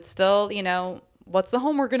teachers and it's still, you know, what's the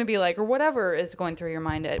homework going to be like, or whatever is going through your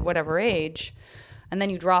mind at whatever age. And then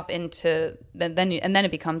you drop into, then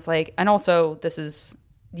it becomes like, and also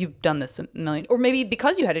you've done this a million, or maybe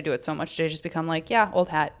because you had to do it so much, did it just become like, yeah, old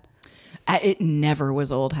hat. It never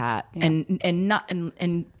was old hat. Yeah.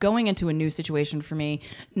 And going into a new situation for me,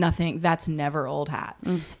 that's never old hat.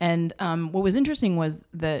 And what was interesting was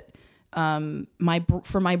that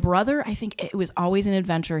for my brother, I think it was always an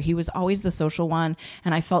adventure. He was always the social one,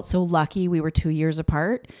 and I felt so lucky we were 2 years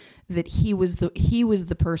apart that he was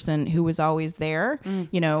the person who was always there,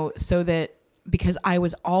 you know, so that because I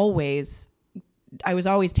was always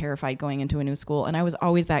terrified going into a new school, and I was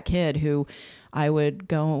always that kid who I would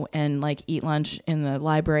go and like eat lunch in the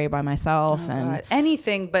library by myself. God.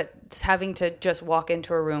 Anything but having to just walk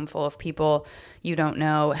into a room full of people you don't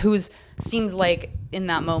know, seems like in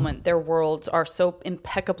that moment their worlds are so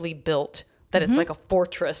impeccably built that it's like a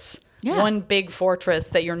fortress, one big fortress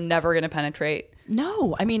that you're never going to penetrate.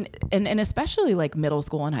 No, I mean, and especially like middle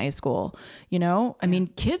school and high school, you know, I mean,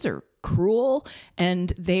 kids are cruel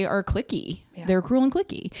and they are cliquey. Yeah. They're cruel and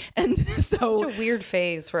cliquey. And so it's such a weird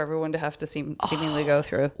phase for everyone to have to seemingly go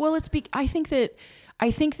through. Well, I think that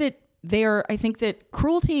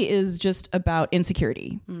cruelty is just about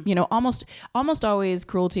insecurity. You know, almost always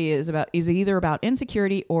cruelty is either about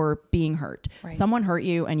insecurity or being hurt. Right. Someone hurt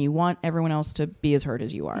you and you want everyone else to be as hurt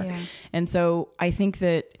as you are. Yeah. And so I think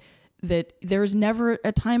that there's never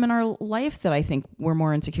a time in our life that I think we're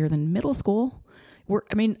more insecure than middle school.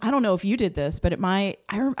 I mean, I don't know if you did this, but I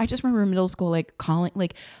just remember in middle school, like calling,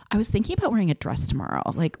 like I was thinking about wearing a dress tomorrow.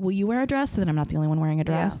 Like, will you wear a dress so that I'm not the only one wearing a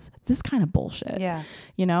dress? Yeah. This kind of bullshit. Yeah.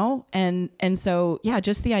 You know? And so, yeah,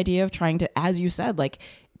 just the idea of trying to, as you said, like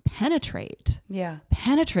penetrate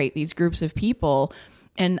these groups of people.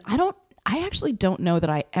 And I actually don't know that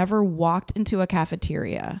I ever walked into a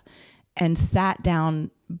cafeteria and sat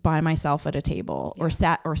down by myself at a table or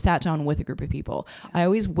sat down with a group of people. I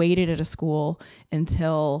always waited at a school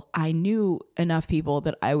until I knew enough people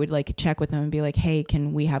that I would like check with them and be like, hey,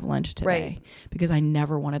 can we have lunch today? Right. Because I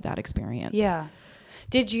never wanted that experience. Yeah.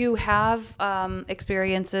 Did you have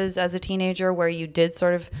experiences as a teenager where you did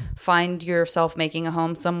sort of find yourself making a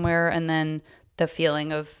home somewhere, and then the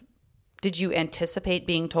feeling of, did you anticipate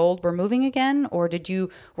being told we're moving again? Or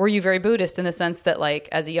were you very Buddhist in the sense that like,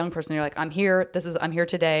 as a young person, you're like, I'm here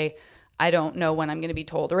today. I don't know when I'm going to be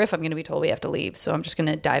told, or if I'm going to be told we have to leave. So I'm just going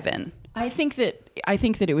to dive in. I think that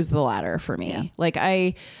it was the latter for me. Yeah. Like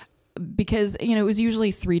because, it was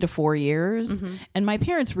usually 3 to 4 years. And my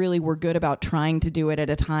parents really were good about trying to do it at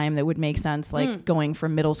a time that would make sense, like going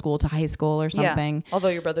from middle school to high school or something. Although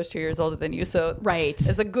your brother's 2 years older than you. So right.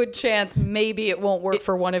 It's a good chance maybe it won't work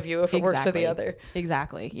for one of you if it works for the other.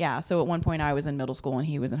 Exactly. Yeah. So at one point I was in middle school and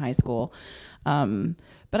he was in high school.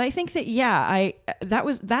 But I think that,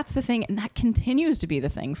 that's the thing. And that continues to be the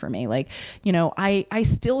thing for me. Like, I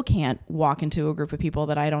still can't walk into a group of people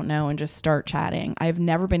that I don't know and just start chatting. I've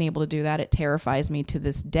never been able to do that. It terrifies me to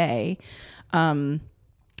this day.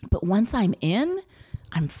 But once I'm in,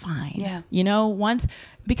 I'm fine. Yeah.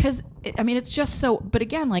 Because it's just so, but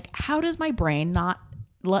again, like, how does my brain not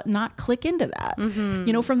click into that?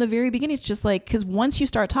 From the very beginning, it's just like, because once you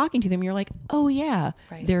start talking to them, you're like, oh yeah,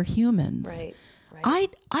 they're humans. Right.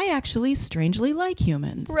 I actually strangely like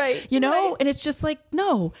humans. Right. And it's just like,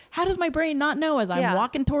 no, how does my brain not know as I'm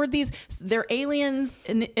walking toward these, they're aliens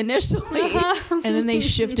initially, and then they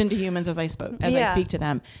shift into humans as I speak to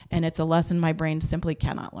them. And it's a lesson my brain simply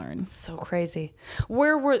cannot learn. So crazy.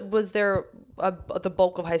 Where was there the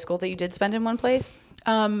bulk of high school that you did spend in one place?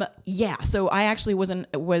 Yeah. So I actually was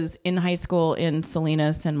in high school in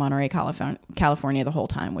Salinas and Monterey, California the whole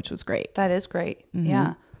time, which was great. That is great.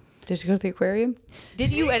 Yeah. Did you go to the aquarium?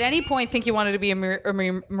 Did you at any point think you wanted to be a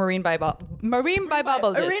marine biologist? Marine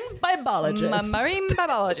biologist. Marine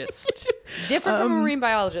biologist. Different from a marine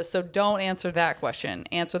biologist, so don't answer that question.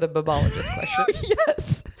 Answer the biologist question.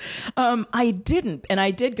 Yes. I didn't. And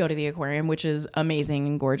I did go to the aquarium, which is amazing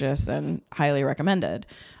and gorgeous and highly recommended.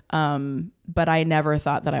 But I never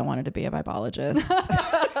thought that I wanted to be a biologist.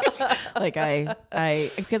 Like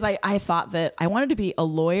because I thought that I wanted to be a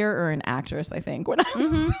lawyer or an actress, I think, when I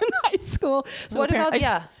was in high school. So what about,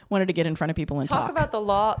 I wanted to get in front of people and talk. Talk about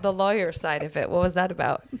the lawyer side of it. What was that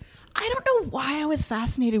about? I don't know why I was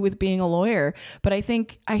fascinated with being a lawyer, but I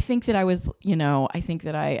think that I was, I think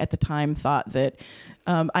that I at the time thought that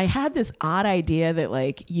I had this odd idea that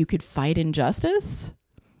like you could fight injustice.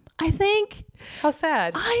 I think. How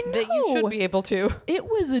sad. I know. That you should be able to. It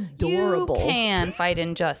was adorable. You can fight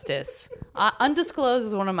injustice. Undisclosed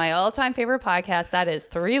is one of my all-time favorite podcasts. That is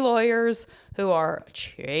 3 lawyers who are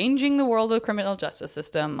changing the world of the criminal justice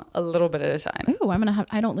system a little bit at a time. Ooh,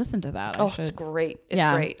 I don't listen to that. It's great. It's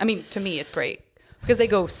great. I mean, to me, it's great because they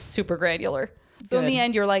go super granular. So in the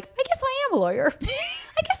end, you're like, I guess I am a lawyer.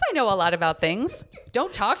 I guess I know a lot about things.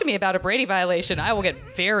 Don't talk to me about a Brady violation. I will get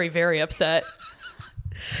very, very upset.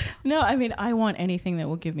 No, I want anything that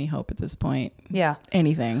will give me hope at this point. Yeah.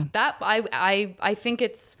 Anything. That I think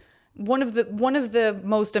it's one of the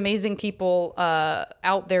most amazing people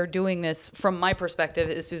out there doing this from my perspective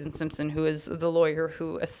is Susan Simpson, who is the lawyer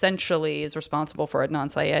who essentially is responsible for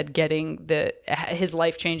Adnan Syed getting his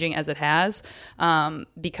life changing as it has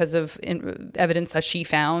because of evidence that she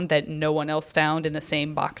found that no one else found in the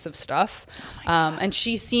same box of stuff. And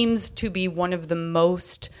she seems to be one of the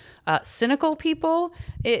most cynical people.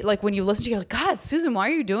 Like when you listen to her, you're like, God, Susan, why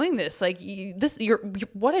are you doing this? Like you're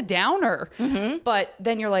what a downer. But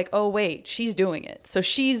then you're like, oh wait, she's doing it. So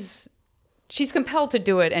she's compelled to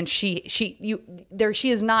do it, and she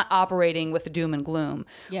is not operating with doom and gloom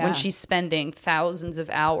when she's spending thousands of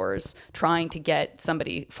hours trying to get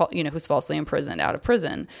somebody who's falsely imprisoned out of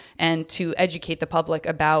prison and to educate the public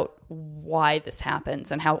about why this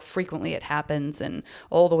happens and how frequently it happens and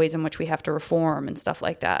all the ways in which we have to reform and stuff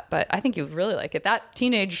like that. But I think you would really like it. That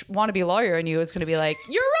teenage wannabe lawyer in you is going to be like,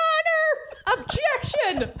 Your Honor,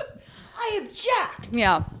 objection. I object.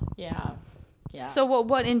 Yeah. Yeah. So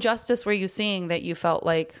what injustice were you seeing that you felt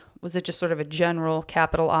like, was it just sort of a general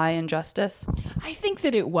capital I injustice? I think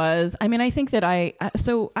that it was. I think that I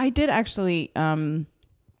did actually,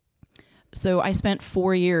 so I spent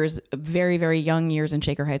 4 years, very, very young years in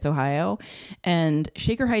Shaker Heights, Ohio. And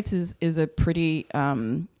Shaker Heights is a pretty,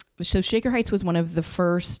 so Shaker Heights was one of the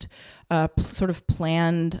first sort of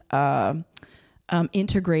planned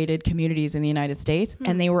integrated communities in the United States,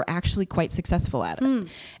 and they were actually quite successful at it.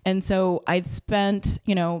 And so I'd spent,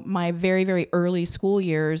 my very, very early school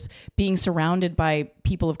years being surrounded by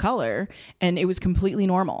people of color, and it was completely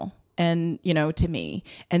normal. And, to me.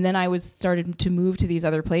 And then I started to move to these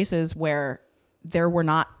other places where there were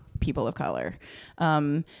not people of color.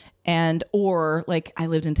 Or like I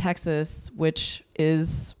lived in Texas, which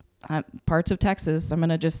is parts of Texas, I'm going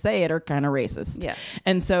to just say it, are kind of racist. Yeah.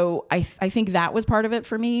 And so I think that was part of it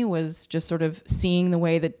for me, was just sort of seeing the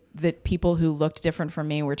way that people who looked different from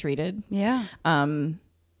me were treated. Yeah.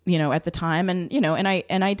 At the time, and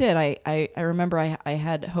I did. I remember I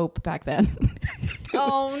had hope back then.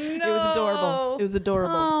 Oh no! It was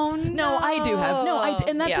adorable. Oh no! I do have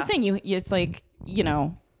and that's the thing. It's like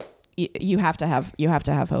you have to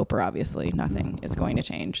have hope, or obviously nothing is going to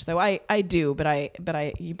change. So I do,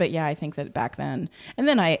 but yeah, I think that back then, and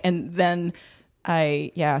then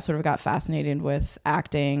I sort of got fascinated with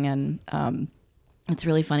acting, and it's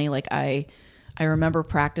really funny. Like I remember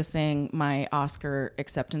practicing my Oscar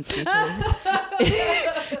acceptance speeches.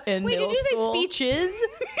 In Wait, did you school. say speeches?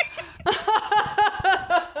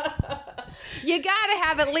 You gotta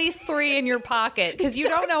have at least 3 in your pocket because you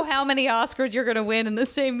don't know how many Oscars you're gonna win in the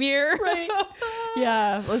same year. Right.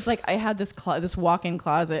 Yeah. It was like I had this walk-in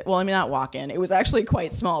closet. Well, I mean, not walk-in. It was actually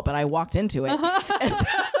quite small, but I walked into it.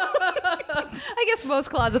 I guess most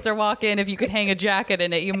closets are walk-in. If you could hang a jacket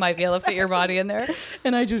in it, you might be able to fit your body in there.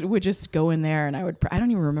 And I would just go in there, and I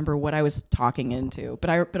don't even remember what I was talking into,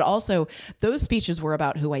 but also those speeches were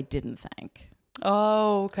about who I didn't thank.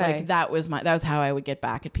 Oh, okay. Like that was how I would get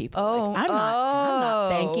back at people. Oh, like, I'm not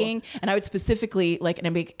thanking, and I would specifically like,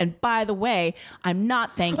 and by the way, I'm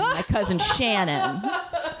not thanking my cousin Shannon.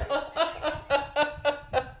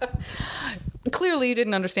 Clearly, you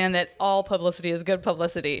didn't understand that all publicity is good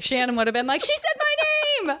publicity. Shannon would have been like, "She said my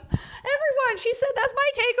name, everyone. She said that's my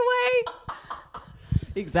takeaway."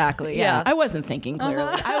 Exactly. Yeah. I wasn't thinking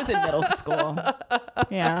clearly. I was in middle school.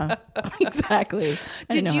 Yeah. Exactly.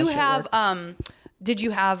 Did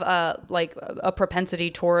you have like a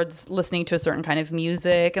propensity towards listening to a certain kind of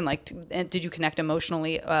music, and did you connect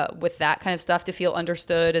emotionally with that kind of stuff to feel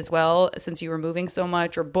understood as well, since you were moving so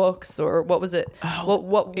much, or books, or what was it?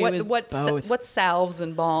 What salves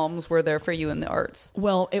and balms were there for you in the arts?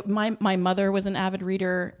 Well, my mother was an avid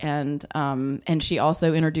reader, and she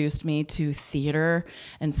also introduced me to theater.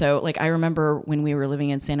 And so like I remember when we were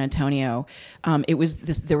living in San Antonio,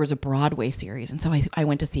 there was a Broadway series, and so I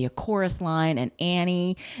went to see A Chorus Line and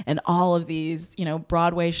Annie and all of these,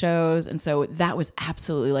 Broadway shows. And so that was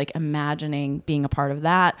absolutely like imagining being a part of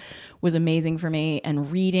that was amazing for me.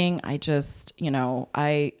 And reading, I just,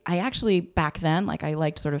 I actually back then, like I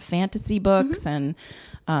liked sort of fantasy books, and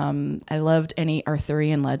I loved any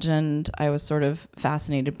Arthurian legend I was sort of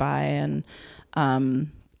fascinated by. And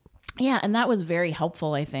and that was very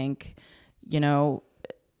helpful, I think, and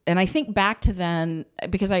I think back to then,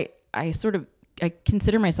 because I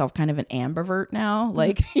consider myself kind of an ambivert now.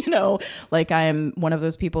 Like, like I am one of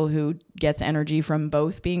those people who gets energy from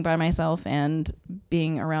both being by myself and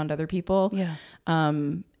being around other people. Yeah.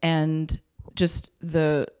 And just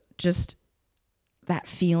that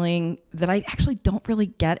feeling that I actually don't really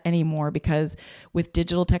get anymore, because with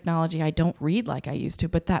digital technology, I don't read like I used to,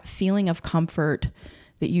 but that feeling of comfort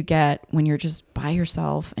that you get when you're just by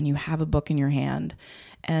yourself and you have a book in your hand,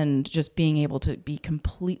 and just being able to be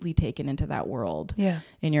completely taken into that world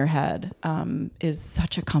in your head is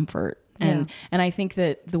such a comfort. And I think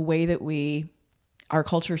that the way that our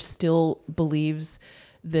culture still believes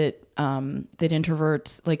that that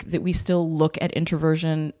introverts, like that we still look at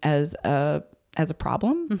introversion as a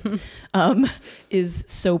problem, is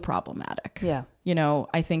so problematic. Yeah.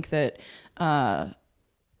 I think that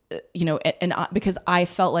because I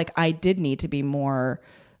felt like I did need to be more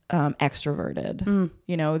extroverted,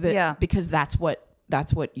 because that's what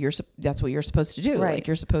you're supposed to do. Right. Like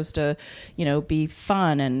you're supposed to, be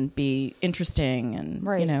fun and be interesting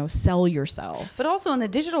and, sell yourself. But also in the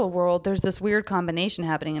digital world, there's this weird combination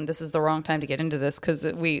happening, and this is the wrong time to get into this because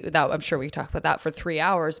I'm sure we could talk about that for 3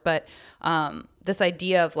 hours. But this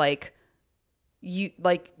idea of like you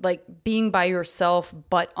like being by yourself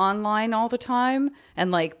but online all the time, and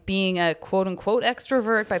like being a quote unquote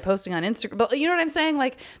extrovert by posting on Instagram. But you know what I'm saying?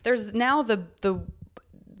 Like there's now the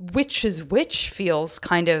which is which feels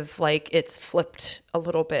kind of like it's flipped a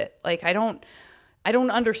little bit. Like I don't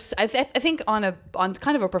understand. I think on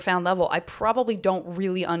kind of a profound level, I probably don't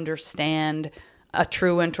really understand a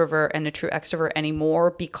true introvert and a true extrovert anymore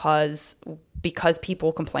because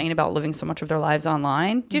people complain about living so much of their lives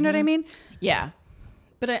online. Do you know what I mean? Yeah.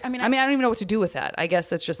 But I don't even know what to do with that. I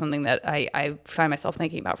guess it's just something that I find myself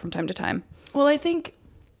thinking about from time to time. Well, I think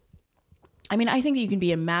that you can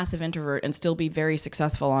be a massive introvert and still be very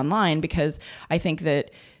successful online, because I think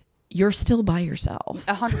that you're still by yourself.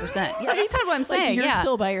 100%. Yeah, that's kind of what I'm saying. Like you're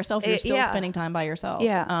still by yourself. You're still spending time by yourself.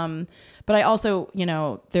 Yeah. But I also,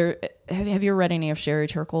 have you read any of Sherry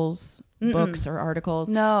Turkle's books or articles?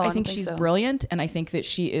 No, I think she's brilliant, and I think that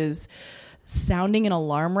she is sounding an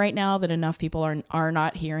alarm right now that enough people are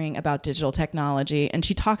not hearing about digital technology. And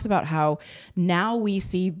she talks about how now we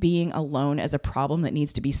see being alone as a problem that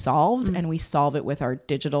needs to be solved, and we solve it with our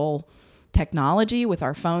digital technology, with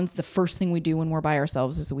our phones. The first thing we do when we're by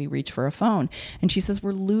ourselves is we reach for a phone. And she says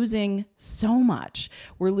we're losing so much.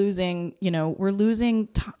 We're losing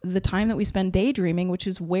the time that we spend daydreaming, which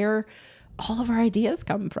is where all of our ideas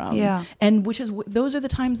come from. Yeah. And those are the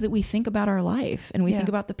times that we think about our life and we think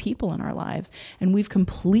about the people in our lives, and we've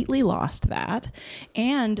completely lost that.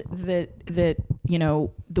 And that, you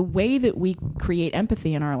know, the way that we create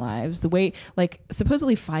empathy in our lives, the way, like,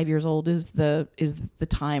 supposedly 5 years old is the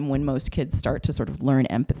time when most kids start to sort of learn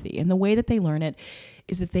empathy. And the way that they learn it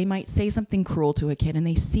is if they might say something cruel to a kid and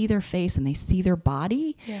they see their face and they see their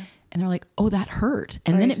body. Yeah. And they're like, oh, that hurt.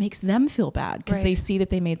 And then it makes them feel bad because they see that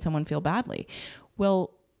they made someone feel badly.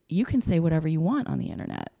 Well, you can say whatever you want on the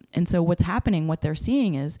internet. And so what's happening, what they're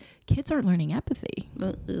seeing is kids aren't learning empathy.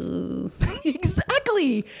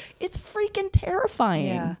 Exactly. It's freaking terrifying.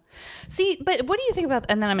 Yeah. See, but what do you think about,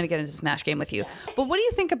 and then I'm going to get into Smash Game with you, but what do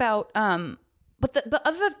you think about, but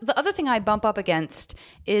the other thing I bump up against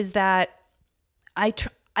is that I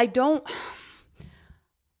don't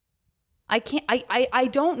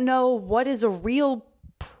know what is a real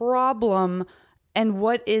problem and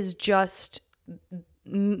what is just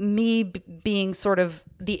me being sort of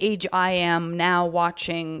the age I am now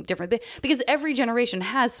watching different things, because every generation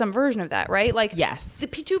has some version of that, right? Like, yes, the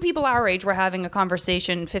two people our age were having a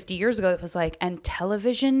conversation 50 years ago that was like, and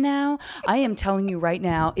television now, I am telling you right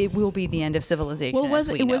now, it will be the end of civilization. Well,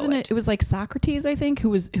 it was like Socrates, I think, who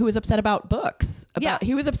was upset about books.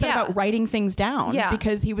 He was upset about writing things down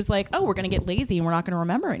because he was like, oh, we're going to get lazy and we're not going to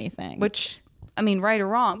remember anything. Which, I mean, right or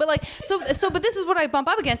wrong, but like, but this is what I bump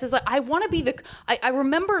up against is like, I want to be I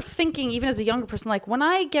remember thinking, even as a younger person, like, when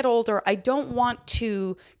I get older, I don't want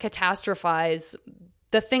to catastrophize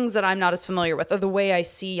the things that I'm not as familiar with or the way I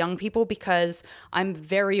see young people, because I'm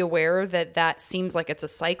very aware that seems like it's a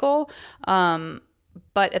cycle.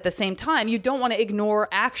 But at the same time, you don't want to ignore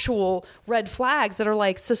actual red flags that are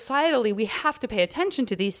like, societally, we have to pay attention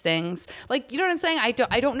to these things. Like, you know what I'm saying? I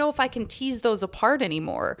don't know if I can tease those apart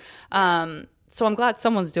anymore. So I'm glad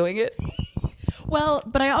someone's doing it. Well,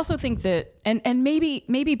 but I also think that, and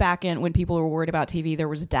maybe back in when people were worried about TV, there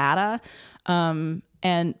was data,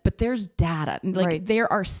 but there's data. Like, there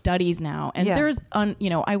are studies now, and there's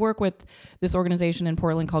I work with this organization in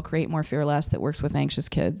Portland called Create More Fear Less that works with anxious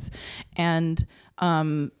kids, and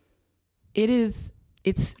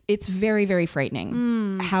it's very, very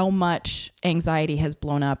frightening how much anxiety has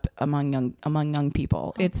blown up among young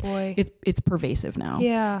people. It's pervasive now.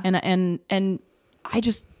 Yeah. And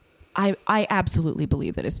I absolutely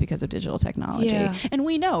believe that it's because of digital technology. Yeah. And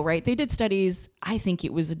we know, right? They did studies, I think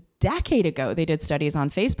it was a decade ago, they did studies on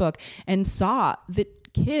Facebook and saw that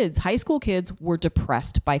high school kids were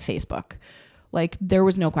depressed by Facebook. Like, there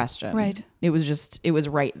was no question. Right. It was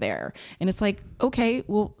right there. And it's like, okay,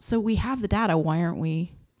 well, so we have the data. Why aren't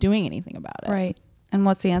we doing anything about it? Right. And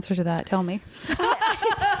what's the answer to that? Tell me.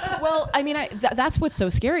 Well, I mean, that's what's so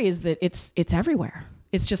scary is that it's everywhere.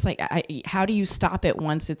 It's just like, how do you stop it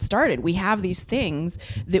once it started? We have these things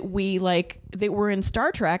that that were in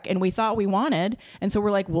Star Trek and we thought we wanted. And so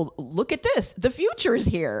we're like, well, look at this. The future's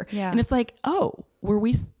here. Yeah. And it's like, oh,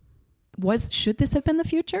 should this have been the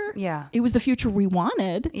future? Yeah. It was the future we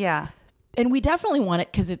wanted. Yeah. And we definitely want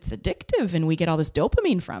it because it's addictive and we get all this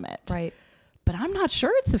dopamine from it. Right. But I'm not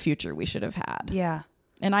sure it's the future we should have had. Yeah.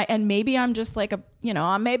 And maybe I'm just like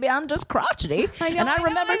maybe I'm just crotchety. I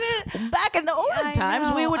remember back in the olden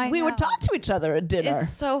times we would talk to each other at dinner.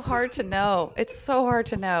 It's so hard to know.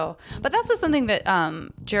 But that's just something that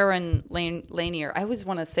Jaron Lanier, I always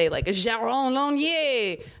want to say like Jaron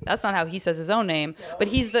Lanier. That's not how he says his own name.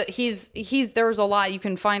 But there's a lot, you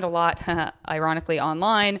can find a lot ironically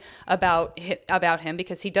online about him,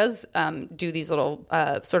 because he does do these little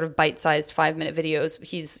sort of bite-sized 5-minute videos.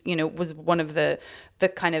 He's was one of the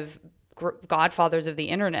kind of godfathers of the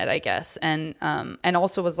internet, I guess, and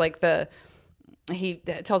also was like he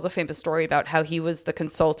tells a famous story about how he was the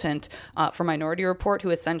consultant for Minority Report, who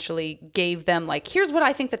essentially gave them like, here's what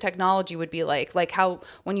I think the technology would be like how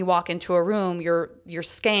when you walk into a room, you're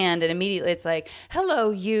scanned and immediately it's like, hello,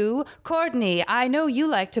 you, Courtenay, I know you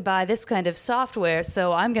like to buy this kind of software,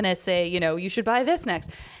 so I'm going to say, you should buy this next.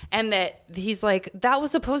 And that he's like, that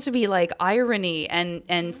was supposed to be like irony and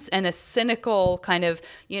a cynical kind of,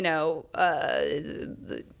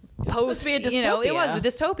 post, it was a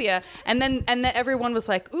dystopia. And then everyone was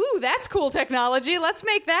like, ooh, that's cool technology. Let's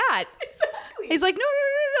make that. Exactly. He's like,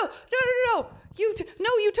 no. You took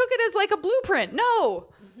it as like a blueprint. No.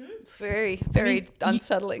 It's very, very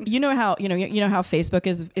unsettling. You know how Facebook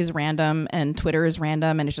is random and Twitter is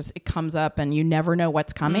random and it comes up and you never know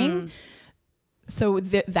what's coming. So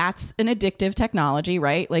that's an addictive technology,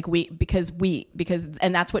 right? Like because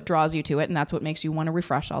that's what draws you to it, and that's what makes you want to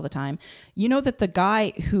refresh all the time. You know that the guy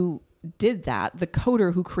who did that, the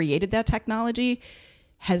coder who created that technology,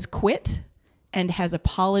 has quit and has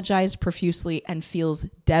apologized profusely and feels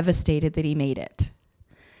devastated that he made it.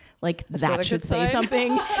 Like that should say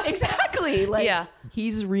something. Exactly. Like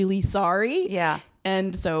he's really sorry. Yeah.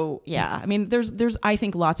 And so, I mean, there's, I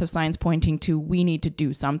think, lots of signs pointing to we need to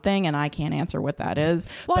do something, and I can't answer what that is.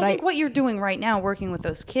 Well, but I think what you're doing right now, working with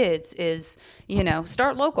those kids, is,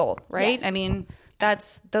 start local, right? Yes. I mean,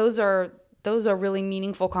 those are really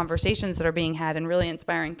meaningful conversations that are being had and really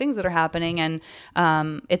inspiring things that are happening. And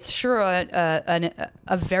it's sure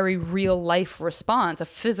a very real life response, a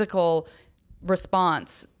physical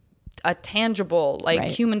response, a tangible,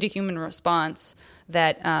 human to human response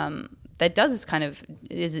that does kind of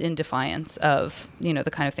is in defiance of,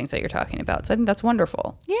 the kind of things that you're talking about. So I think that's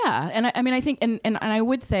wonderful. Yeah. And I mean, I think, and I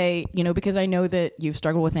would say, because I know that you've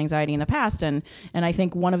struggled with anxiety in the past. And I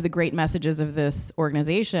think one of the great messages of this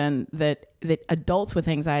organization that adults with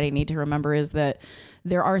anxiety need to remember is that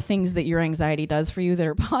there are things that your anxiety does for you that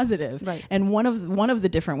are positive. Right. And one of the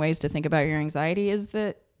different ways to think about your anxiety is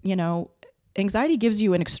that, anxiety gives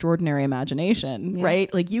you an extraordinary imagination,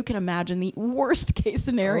 right? Like you can imagine the worst case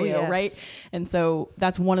scenario, right? And so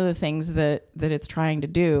that's one of the things that it's trying to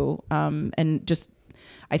do. And just,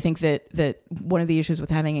 I think that one of the issues with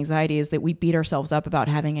having anxiety is that we beat ourselves up about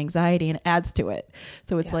having anxiety and it adds to it.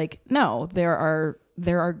 So it's like, no,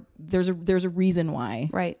 there's a reason why,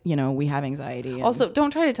 right? We have anxiety. Also,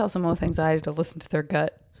 don't try to tell someone with anxiety to listen to their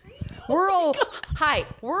gut. We're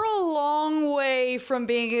a long way from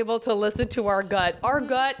being able to listen to our gut. Our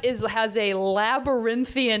gut has a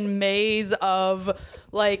labyrinthian maze of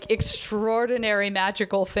extraordinary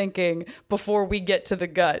magical thinking before we get to the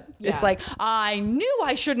gut. Yeah. It's like, I knew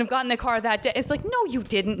I shouldn't have gotten the car that day. It's like, no, you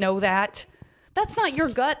didn't know that. That's not your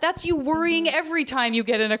gut. That's you worrying every time you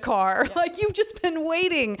get in a car. Yeah. You've just been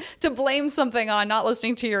waiting to blame something on not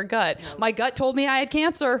listening to your gut. No. My gut told me I had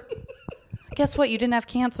cancer. Guess what? You didn't have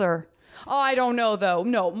cancer. Oh, I don't know, though.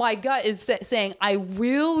 No, my gut is saying I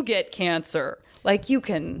will get cancer. That's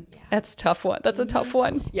a tough one. That's a tough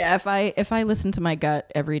one. Yeah, if I listened to my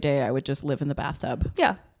gut every day, I would just live in the bathtub.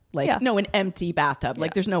 Yeah. No, an empty bathtub.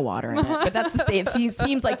 There's no water in it. But that's the safe. He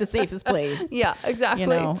seems like the safest place. Yeah,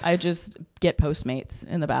 exactly. I just get Postmates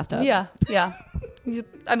in the bathtub. Yeah, yeah.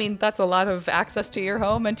 I mean, that's a lot of access to your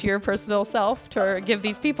home and to your personal self to give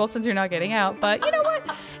these people since you're not getting out. But you know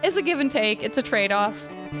what? It's a give and take. It's a trade-off.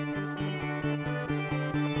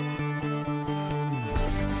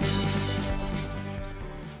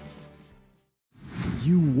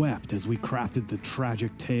 You wept as we crafted the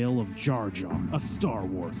tragic tale of Jar Jar, a Star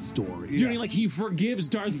Wars story. Doing like he forgives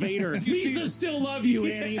Darth Vader. Lisa still love you,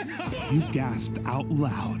 Annie. You gasped out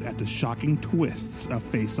loud at the shocking twists of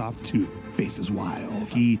Face Off 2, Faces Wild.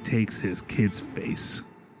 He takes his kid's face.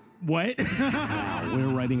 What? Now we're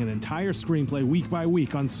writing an entire screenplay week by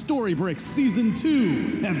week on Storybrick Season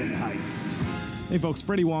 2, Heaven Heist. Hey folks,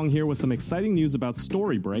 Freddie Wong here with some exciting news about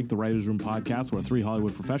Story Break, the Writers Room podcast where three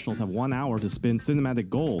Hollywood professionals have 1 hour to spin cinematic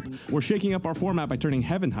gold. We're shaking up our format by turning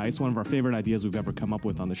Heaven Heist, one of our favorite ideas we've ever come up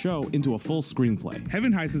with on the show, into a full screenplay.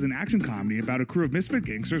 Heaven Heist is an action comedy about a crew of misfit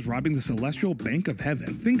gangsters robbing the celestial bank of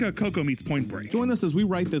heaven. Think Coco meets Point Break. Join us as we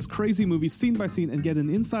write this crazy movie scene by scene and get an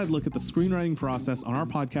inside look at the screenwriting process on our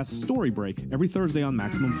podcast Story Break every Thursday on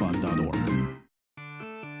MaximumFun.org.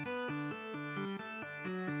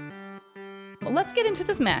 Let's get into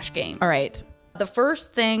this MASH game. All right. The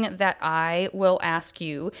first thing that I will ask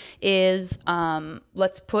you is,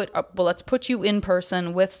 let's put you in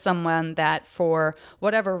person with someone that, for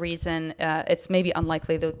whatever reason, it's maybe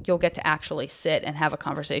unlikely that you'll get to actually sit and have a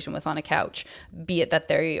conversation with on a couch. Be it that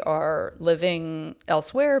they are living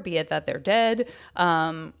elsewhere, be it that they're dead.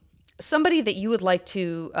 Somebody that you would like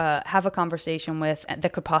to have a conversation with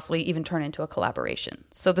that could possibly even turn into a collaboration.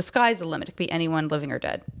 So the sky's the limit. It could be anyone, living or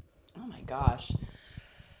dead. Oh my gosh.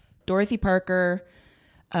 Dorothy Parker,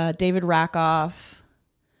 David Rakoff,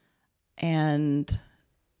 and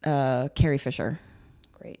Carrie Fisher.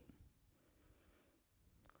 Great.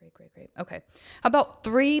 Okay. How about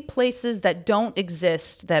 3 places that don't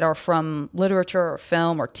exist that are from literature or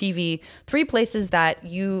film or TV? 3 places that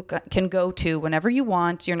you can go to whenever you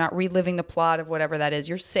want. You're not reliving the plot of whatever that is.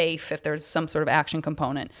 You're safe if there's some sort of action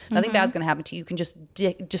component. Nothing bad's going to happen to you. You can just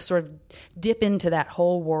sort of dip into that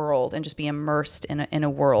whole world and just be immersed in a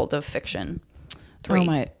world of fiction. 3. Oh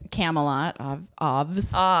my, Camelot,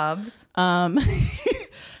 obvs.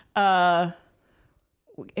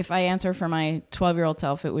 If I answer for my 12-year-old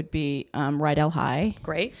self, it would be Rydell High.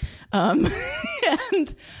 Great. And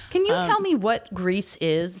can you tell me what grease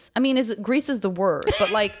is? I mean, grease is the word,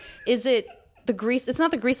 but is it the grease? It's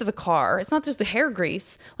not the grease of the car. It's not just the hair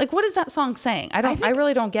grease. What is that song saying? I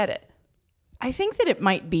really don't get it. I think that it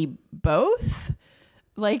might be both.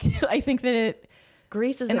 like I think that it.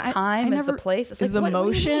 Grease is the time, is the place. It's is like, the what do you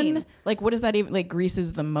motion. mean? Like, what does that even, like, Grease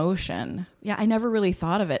is the motion. Yeah, I never really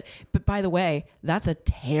thought of it. But by the way, that's a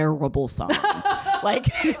terrible song. Like,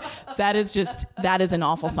 that is an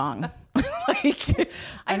awful song. Like,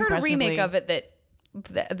 I heard a remake of it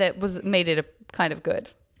that was made it a kind of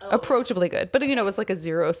good. Approachably good. But, you know, it was like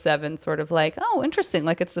a 07 sort of like, oh, interesting.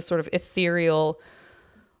 Like, it's this sort of ethereal,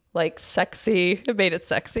 like, sexy. It made it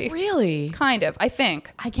sexy. Really? Kind of, I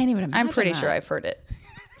think. I can't even imagine I'm pretty sure I've heard it.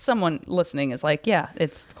 Someone listening is like, yeah,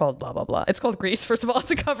 it's called blah, blah, blah. It's called Grease. First of all,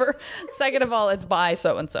 it's a cover. Second of all, it's by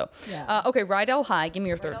so-and-so. Yeah. Okay, Rydell High. Give me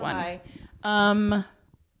your third one. High.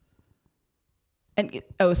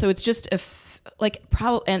 So it's just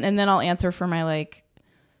and then I'll answer for my like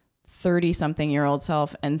 30-something-year-old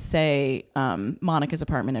self and say Monica's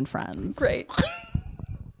Apartment and Friends. Great.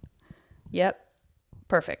 Yep.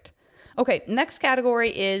 Perfect. Okay, next category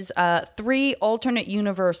is 3 alternate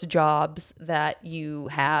universe jobs that you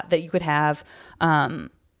could have. I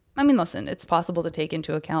mean, listen, it's possible to take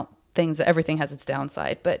into account things that everything has its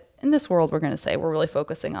downside, but in this world, we're going to say we're really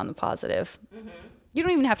focusing on the positive. Mm-hmm. You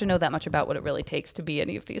don't even have to know that much about what it really takes to be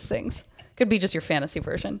any of these things. Could be just your fantasy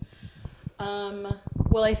version. Well,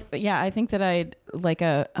 I think that I'd like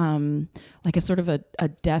a sort of a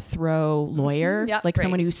death row lawyer, like great.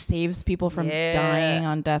 someone who saves people from dying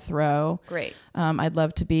on death row. Great. I'd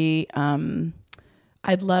love to be a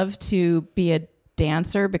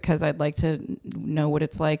dancer because I'd like to know what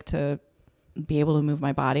it's like to be able to move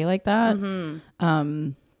my body like that. Mm-hmm.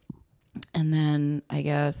 And then I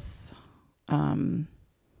guess I'd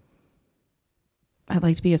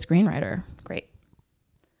like to be a screenwriter. Great.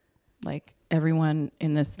 Like everyone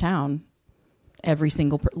in this town,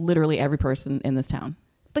 literally every person in this town.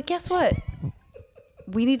 But guess what?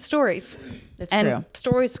 We need stories. It's and true.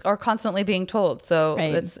 Stories are constantly being told. So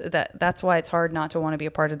Right. that's why it's hard not to want to be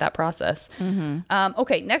a part of that process. Mm-hmm.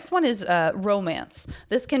 Okay, next one is romance.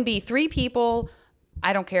 This can be 3 people.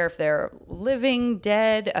 I don't care if they're living,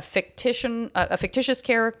 dead, a fictitious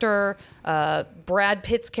character, Brad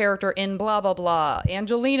Pitt's character in blah, blah, blah,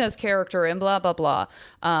 Angelina's character in blah, blah, blah,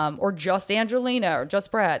 or just Angelina or just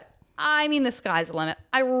Brad. I mean, the sky's the limit.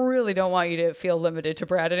 I really don't want you to feel limited to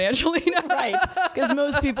Brad and Angelina. Right, because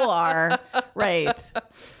most people are. Right.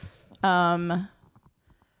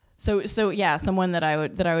 So yeah, someone that I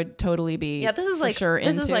would totally be. Yeah, this is like sure this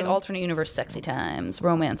into. is like alternate universe sexy times,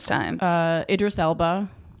 romance times. Idris Elba.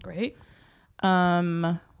 Great.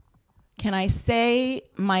 Can I say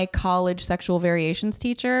my college sexual variations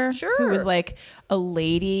teacher? Sure. Who was like a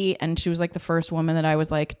lady, and she was like the first woman that I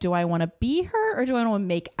was like, do I want to be her or do I want to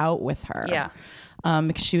make out with her? Yeah.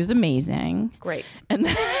 Because she was amazing. Great. And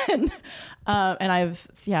then, and I've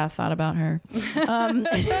thought about her.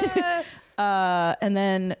 And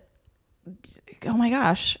then, oh my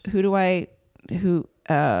gosh,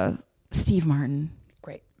 Steve Martin.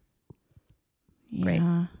 Great. Yeah. Great.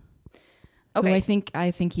 Who Okay.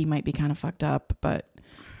 I think he might be kind of fucked up, but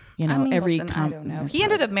you know, I mean, I don't know. He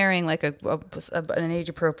ended up marrying like an age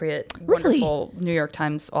appropriate, Really? wonderful New York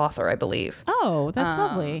Times author, I believe. Oh, that's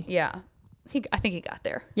lovely. Yeah. I think he got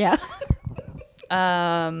there. Yeah.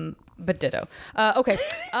 But ditto. Okay.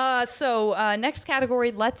 So next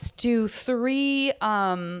category, let's do 3.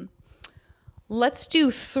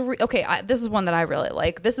 Okay, this is one that I really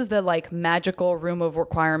like. This is the like magical room of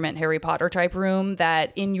requirement Harry Potter type room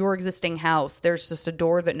that in your existing house, there's just a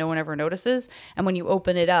door that no one ever notices. And when you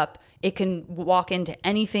open it up, it can walk into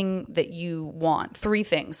anything that you want. 3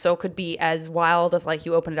 things. So it could be as wild as like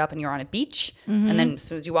you open it up and you're on a beach. Mm-hmm. And then as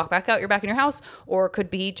soon as you walk back out, you're back in your house. Or it could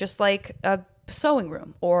be just like a sewing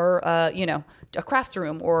room or a crafts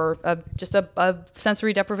room or just a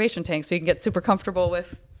sensory deprivation tank. So you can get super comfortable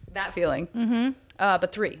with that feeling. Mm-hmm.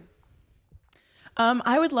 But 3.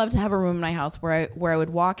 I would love to have a room in my house where I would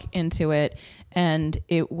walk into it and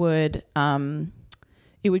it would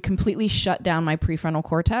completely shut down my prefrontal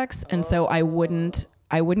cortex, and so I wouldn't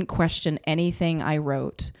question anything I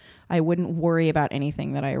wrote. I wouldn't worry about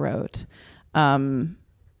anything that I wrote. Same,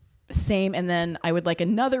 and then I would like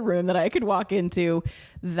another room that I could walk into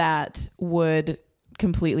that would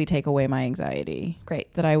completely take away my anxiety.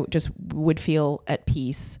 Great. That I just would feel at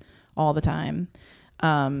peace all the time.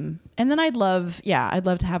 And then I'd love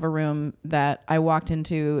to have a room that I walked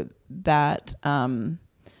into that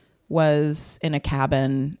was in a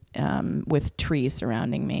cabin with trees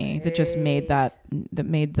surrounding me that just made that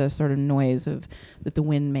made the sort of noise of that the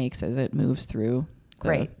wind makes as it moves through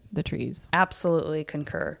the trees. Absolutely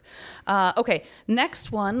concur. Okay,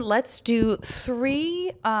 next one. Let's do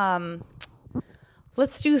 3.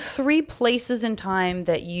 Let's do 3 places in time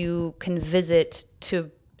that you can visit to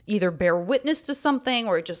either bear witness to something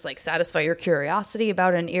or just like satisfy your curiosity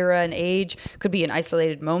about an era and age. Could be an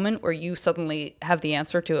isolated moment where you suddenly have the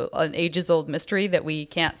answer to an ages-old mystery that we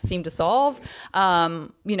can't seem to solve.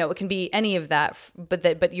 It can be any of that,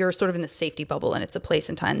 but you're sort of in the safety bubble, and it's a place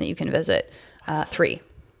and time that you can visit. 3.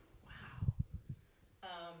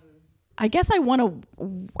 I guess I want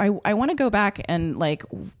to go back and like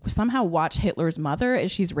somehow watch Hitler's mother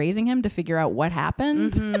as she's raising him to figure out what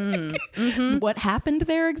happened, what happened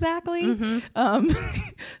there exactly.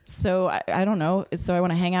 So I don't know. So I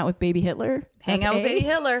want to hang out with baby Hitler. Hang out with baby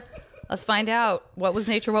Hitler. Let's find out what was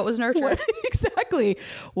nature, what was nurture.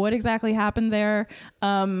 What exactly happened there.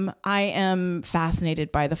 I am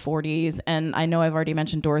fascinated by the 40s, and I know I've already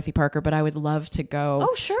mentioned Dorothy Parker, but I would love to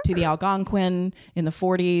go to the Algonquin in the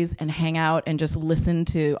 40s and hang out and just listen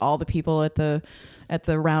to all the people at the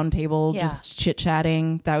round table just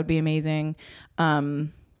chit-chatting. That would be amazing.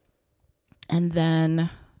 And then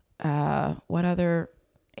what other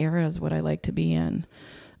eras would I like to be in?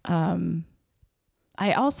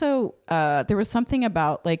 I also, there was something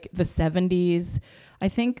about like the 70s. I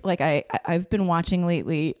think like I've been watching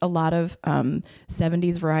lately a lot of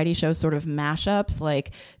 70s variety shows, sort of mashups, like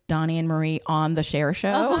Donnie and Marie on the Cher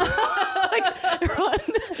Show.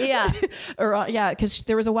 Because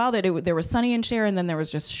there was a while that there was Sonny and Cher, and then there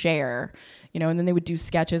was just Cher, and then they would do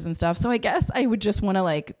sketches and stuff. So I guess I would just want to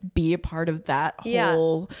like be a part of that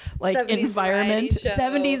whole like 70s environment.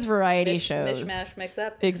 70s variety shows. Mishmash mix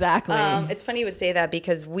up. Exactly. It's funny you would say that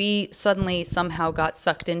because we suddenly somehow got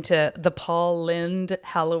sucked into the Paul Lynde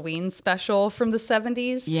Halloween special from the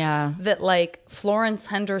 70s. Yeah. That like Florence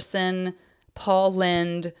Henderson, Paul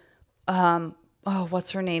Lynde,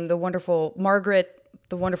 what's her name? The wonderful Margaret,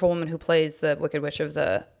 the wonderful woman who plays the Wicked Witch of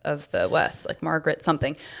the West, like Margaret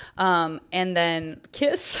something, and then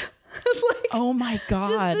Kiss. Like, oh my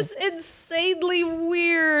god, just this insanely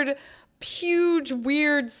weird, huge,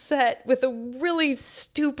 weird set with a really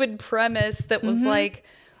stupid premise that was like,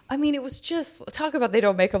 I mean, it was just, talk about they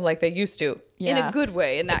don't make them like they used to, in a good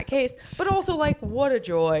way in that case, but also like, what a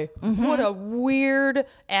joy. What a weird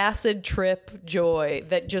acid trip joy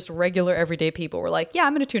that just regular everyday people were like, yeah,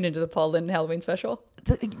 I'm going to tune into the Paul Lynde Halloween special.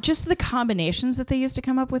 Just the combinations that they used to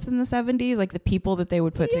come up with in the 70s, like the people that they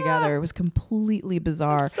would put together, it was completely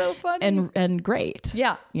bizarre. It's so funny. And great.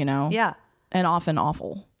 Yeah. Yeah. And often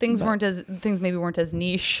awful. Things maybe weren't as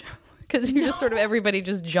niche. Because you're just sort of everybody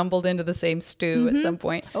just jumbled into the same stew at some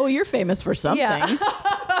point. Oh, you're famous for something. Yeah.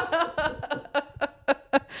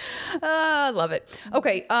 Love it.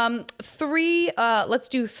 Okay, 3. Let's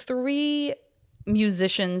do 3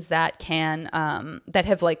 musicians that can that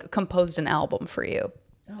have like composed an album for you.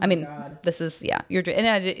 God. This is you're doing,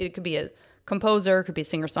 and it could be a composer, it could be a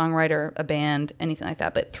singer-songwriter, a band, anything like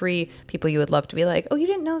that. But 3 people you would love to be like, oh, you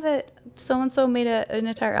didn't know that so and so made an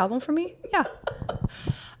entire album for me? Yeah.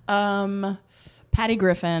 Patty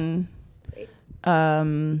Griffin. Great.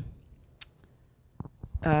 Oh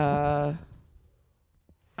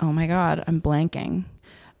my God, I'm blanking.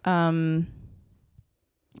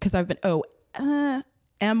 Because I've been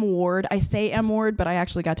M. Ward. I say M. Ward, but I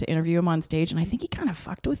actually got to interview him on stage, and I think he kind of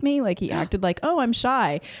fucked with me. Like he acted like, oh, I'm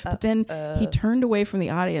shy, but then he turned away from the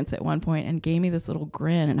audience at one point and gave me this little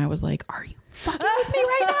grin, and I was like, are you fucking with me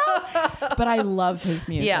right now? But I love his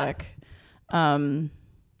music.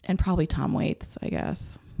 And probably Tom Waits, I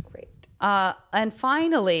guess. Great. And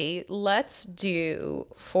finally, let's do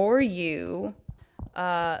for you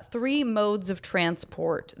 3 modes of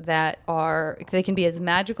transport that they can be as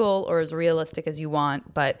magical or as realistic as you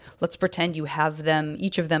want, but let's pretend you have them,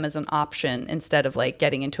 each of them as an option instead of like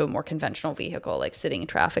getting into a more conventional vehicle, like sitting in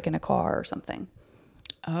traffic in a car or something.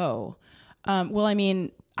 Oh, well, I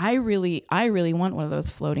mean, I really want one of those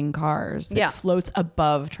floating cars that floats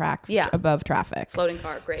above traffic. Floating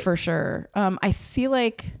car, great. For sure. I feel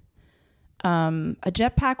like a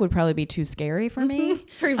jetpack would probably be too scary for me.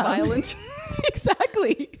 Very violent.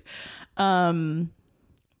 Exactly. But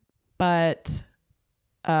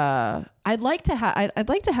I'd like to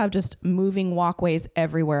have just moving walkways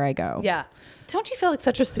everywhere I go. Yeah. Don't you feel like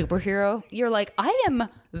such a superhero? You're like, I am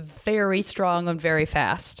very strong and very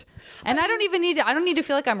fast. And I don't need to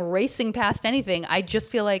feel like I'm racing past anything. I just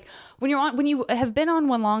feel like when you have been on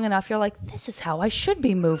one long enough, you're like, this is how I should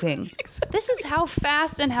be moving. Exactly. This is how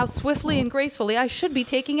fast and how swiftly and gracefully I should be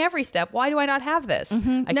taking every step. Why do I not have this?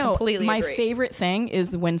 I completely my agree. favorite thing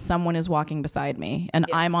is when someone is walking beside me and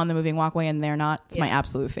I'm on the moving walkway and they're not. It's my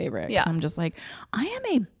absolute favorite. Yeah. I'm just like, I am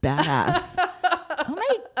a badass. Oh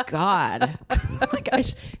my God.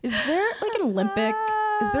 Is there like an Olympic?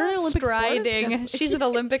 Is there an Olympic striding? She's an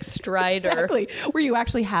Olympic strider. Exactly. Where you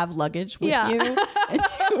actually have luggage with you.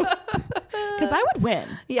 Because because I would win.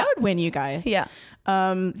 Yeah, I would win, you guys. Yeah.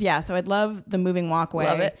 So I'd love the moving walkway.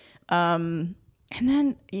 Love it. And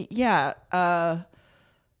then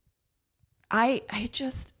I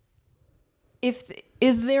just,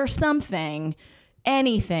 is there something,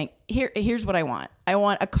 anything, here's what I want. I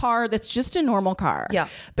want a car that's just a normal car. Yeah.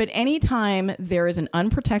 But anytime there is an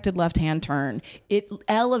unprotected left-hand turn, it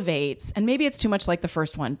elevates, and maybe it's too much like the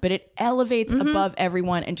first one, but it elevates above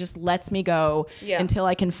everyone and just lets me go until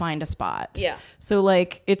I can find a spot. Yeah. So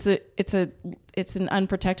like it's an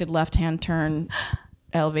unprotected left-hand turn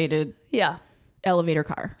elevated elevator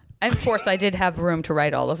car. And of course, I did have room to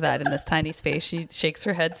write all of that in this tiny space. She shakes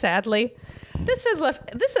her head sadly. This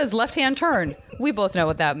says left-hand turn. We both know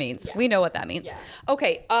what that means. We know what that means. Yeah.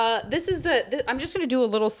 Okay, this is I'm just going to do a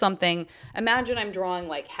little something. Imagine I'm drawing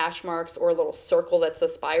like hash marks or a little circle that's a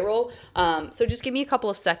spiral. So just give me a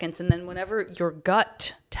couple of seconds, and then whenever your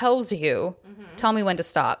gut tells you, tell me when to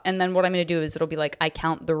stop. And then what I'm going to do is it'll be like I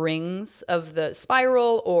count the rings of the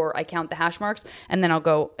spiral or I count the hash marks, and then I'll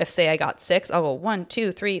go, if say I got 6, I'll go 1,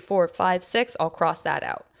 2, 3, 4, 5, 6. I'll cross that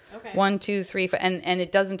out. Okay. 1, 2, 3, 4, and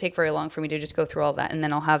it doesn't take very long for me to just go through all that, and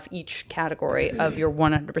then I'll have each category of your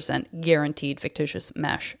 100% guaranteed fictitious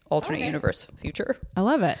MASH alternate universe future. I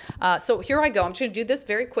love it. So here I go. I'm just going to do this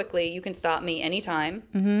very quickly. You can stop me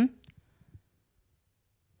anytime.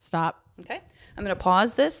 Stop. Okay. I'm going to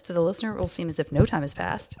pause this to the listener. It will seem as if no time has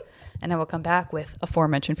passed, and I will come back with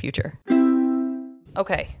aforementioned future.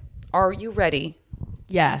 Okay. Are you ready?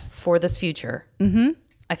 Yes. For this future?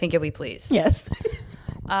 I think you'll be pleased. Yes.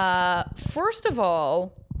 First of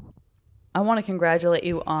all, I want to congratulate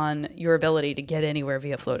you on your ability to get anywhere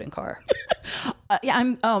via floating car. Oh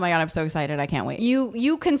my God, I'm so excited. I can't wait.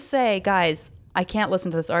 You can say, guys, I can't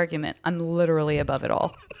listen to this argument. I'm literally above it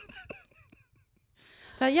all.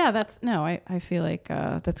 I feel like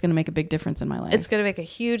that's going to make a big difference in my life. It's going to make a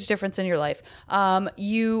huge difference in your life.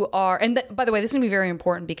 You are, and by the way, this is going to be very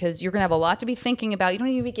important because you're going to have a lot to be thinking about. You don't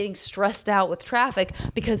need to be getting stressed out with traffic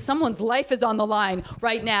because someone's life is on the line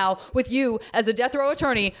right now with you as a death row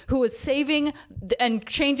attorney who is saving and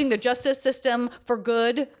changing the justice system for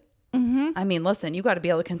good. I mean, listen, you got to be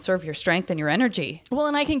able to conserve your strength and your energy. Well,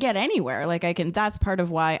 and I can get anywhere. Like that's part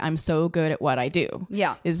of why I'm so good at what I do.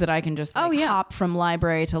 Yeah. Is that I can just hop from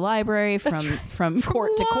library to library, from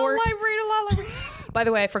court to court. Library to library. By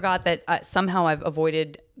the way, I forgot that somehow I've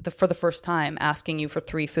avoided for the first time asking you for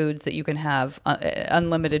 3 foods that you can have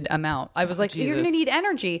unlimited amount. I was like, Jesus. You're going to need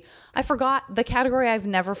energy. I forgot the category I've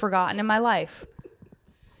never forgotten in my life.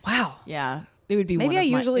 Wow. Yeah. It would be maybe I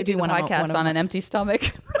usually do the podcast on an empty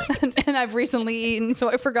stomach and I've recently eaten, so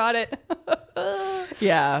I forgot it.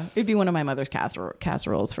 Yeah, it'd be one of my mother's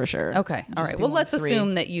casseroles for sure. Okay, all right. Well, let's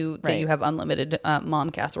assume that you have unlimited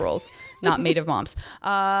mom casseroles, not made of moms.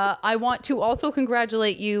 I want to also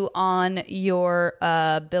congratulate you on your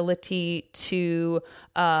ability to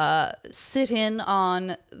sit in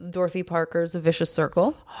on Dorothy Parker's Vicious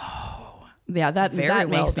Circle. Oh, yeah, that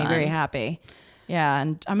makes me very happy. Yeah,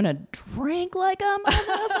 and I'm going to drink like a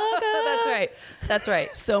motherfucker. That's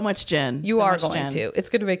right. So much gin. You are going to. It's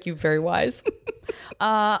going to make you very wise.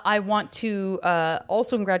 I want to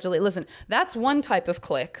also congratulate. Listen, that's one type of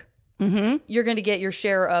click. You're going to get your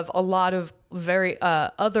share of a lot of very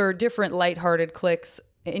other different lighthearted clicks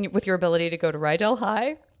with your ability to go to Rydell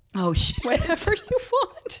High. Oh, shit. Whenever you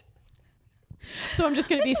want. So I'm just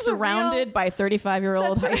going to be surrounded by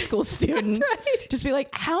 35-year-old high school students. That's right. Just be like,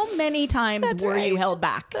 how many times were you held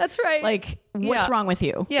back? That's right. Like, what's wrong with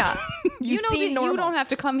you? Yeah. You don't have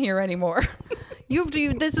to come here anymore.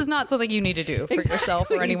 This is not something you need to do for yourself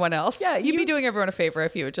or anyone else. Yeah, you'd be doing everyone a favor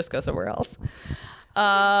if you would just go somewhere else.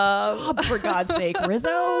 Job, for God's sake,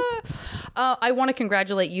 Rizzo. I want to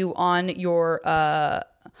congratulate you on your...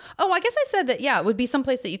 I guess I said that, it would be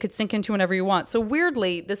someplace that you could sink into whenever you want. So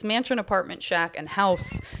weirdly, this mansion, apartment, shack, and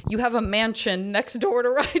house, you have a mansion next door to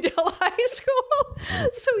Rydell High School.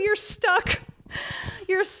 So you're stuck.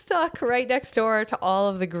 You're stuck right next door to all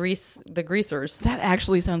of the greasers. That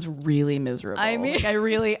actually sounds really miserable. I mean,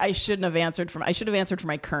 I shouldn't have answered I should have answered for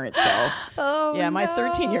my current self. Oh, yeah, my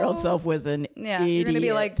 13-year-old self was an idiot. You're gonna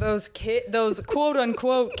be like those quote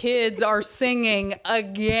unquote kids are singing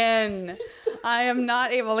again. I am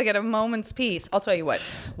not able to get a moment's peace. I'll tell you what.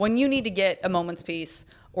 When you need to get a moment's peace,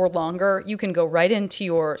 or longer, you can go right into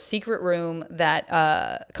your secret room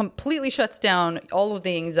that completely shuts down all of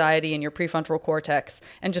the anxiety in your prefrontal cortex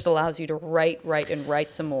and just allows you to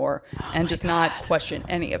write some more and just not question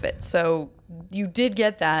any of it. So you did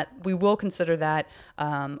get that. We will consider that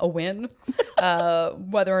a win,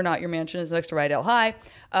 whether or not your mansion is next to Rydell High.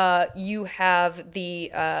 You have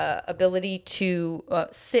the ability to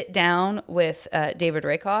sit down with David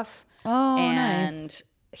Rakoff. Oh, and nice.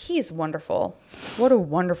 He's wonderful. What a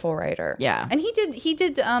wonderful writer. Yeah. And he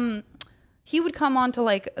would come on to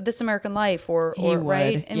like This American Life or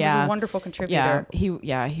right? And was a wonderful contributor. He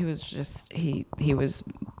was just he was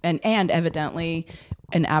and evidently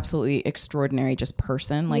an absolutely extraordinary just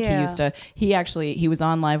person. Like he was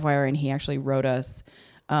on Livewire and he actually wrote us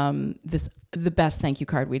the best thank you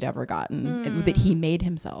card we'd ever gotten that he made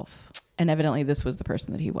himself. And evidently this was the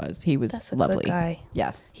person that he was. He was That's a lovely. good guy.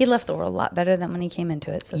 Yes. He left the world a lot better than when he came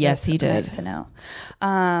into it. So yes, he did. Nice to know.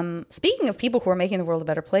 Speaking of people who are making the world a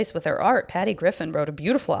better place with their art, Patty Griffin wrote a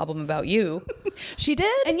beautiful album about you. She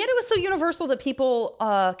did. And yet it was so universal that people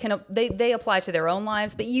they apply to their own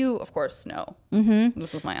lives. But you, of course, know. Mm-hmm.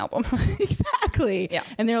 This is my album. Exactly. Yeah.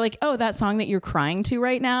 And they're like, oh, that song that you're crying to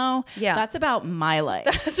right now? Yeah. That's about my life.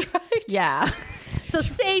 That's right. Yeah. So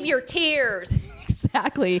save your tears.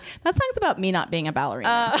 Exactly. That song's about me not being a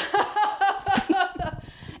ballerina.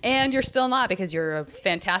 And you're still not because you're a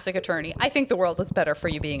fantastic attorney. I think the world is better for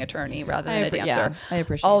you being attorney rather than a dancer. Yeah, I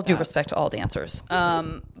appreciate all that. due respect to all dancers.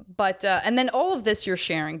 But and then all of this you're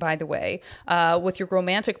sharing, by the way, with your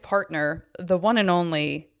romantic partner, the one and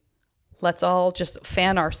only. Let's all just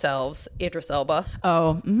fan ourselves, Idris Elba.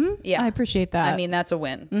 Oh, yeah. I appreciate that. I mean, that's a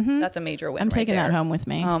win. Mm-hmm. That's a major win. I'm taking that home with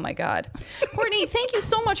me. Oh my God, Courtney, thank you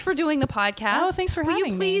so much for doing the podcast. Oh, thanks for having me.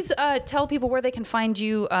 having Will you please tell people where they can find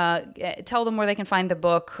you? Tell them where they can find the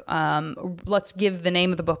book. Let's give the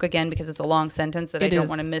name of the book again because it's a long sentence that I don't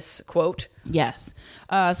want to misquote. Yes.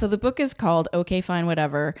 So the book is called Okay, Fine,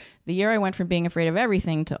 Whatever. The year I went from being afraid of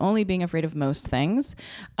everything to only being afraid of most things.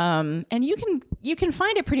 And you can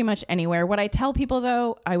find it pretty much anywhere. What I tell people,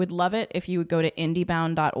 though, I would love it if you would go to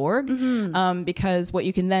indiebound.org because what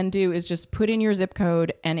you can then do is just put in your zip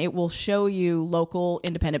code and it will show you local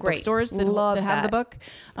independent bookstores that have the book.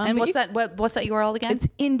 And what's that URL again? It's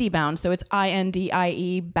IndieBound. So it's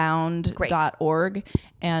INDIE bound.org.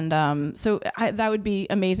 And so that would be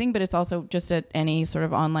amazing, but it's also just at any sort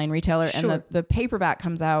of online retailer. Sure. And the paperback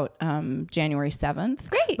comes out January 7th.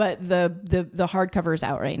 Great. But the hardcover is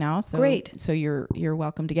out right now. So great. So you're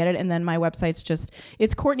welcome to get it. And then my website's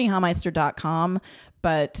it's CourtenayHameister.com,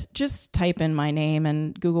 but just type in my name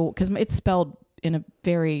and Google because it's spelled in a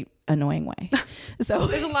very annoying way. So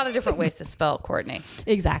there's a lot of different ways to spell Courtenay.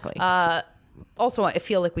 Exactly. Also, I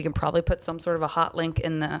feel like we can probably put some sort of a hot link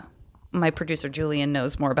in my producer Julian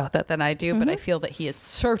knows more about that than I do, but I feel that he has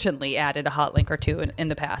certainly added a hot link or two in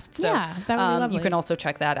the past. So yeah, that would be lovely. You can also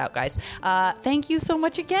check that out, guys. Thank you so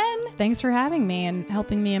much again. Thanks for having me and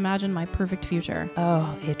helping me imagine my perfect future.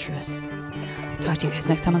 Oh, Idris. Talk to you guys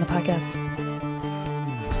next time on the podcast.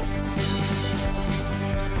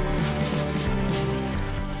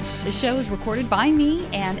 The show is recorded by me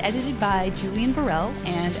and edited by Julian Burrell.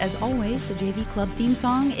 And as always, the JV Club theme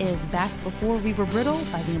song is Back Before We Were Brittle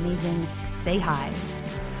by the amazing Say Hi.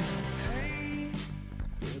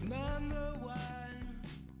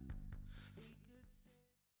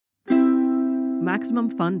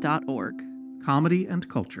 MaximumFun.org. Comedy and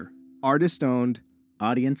culture. Artist owned.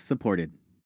 Audience supported.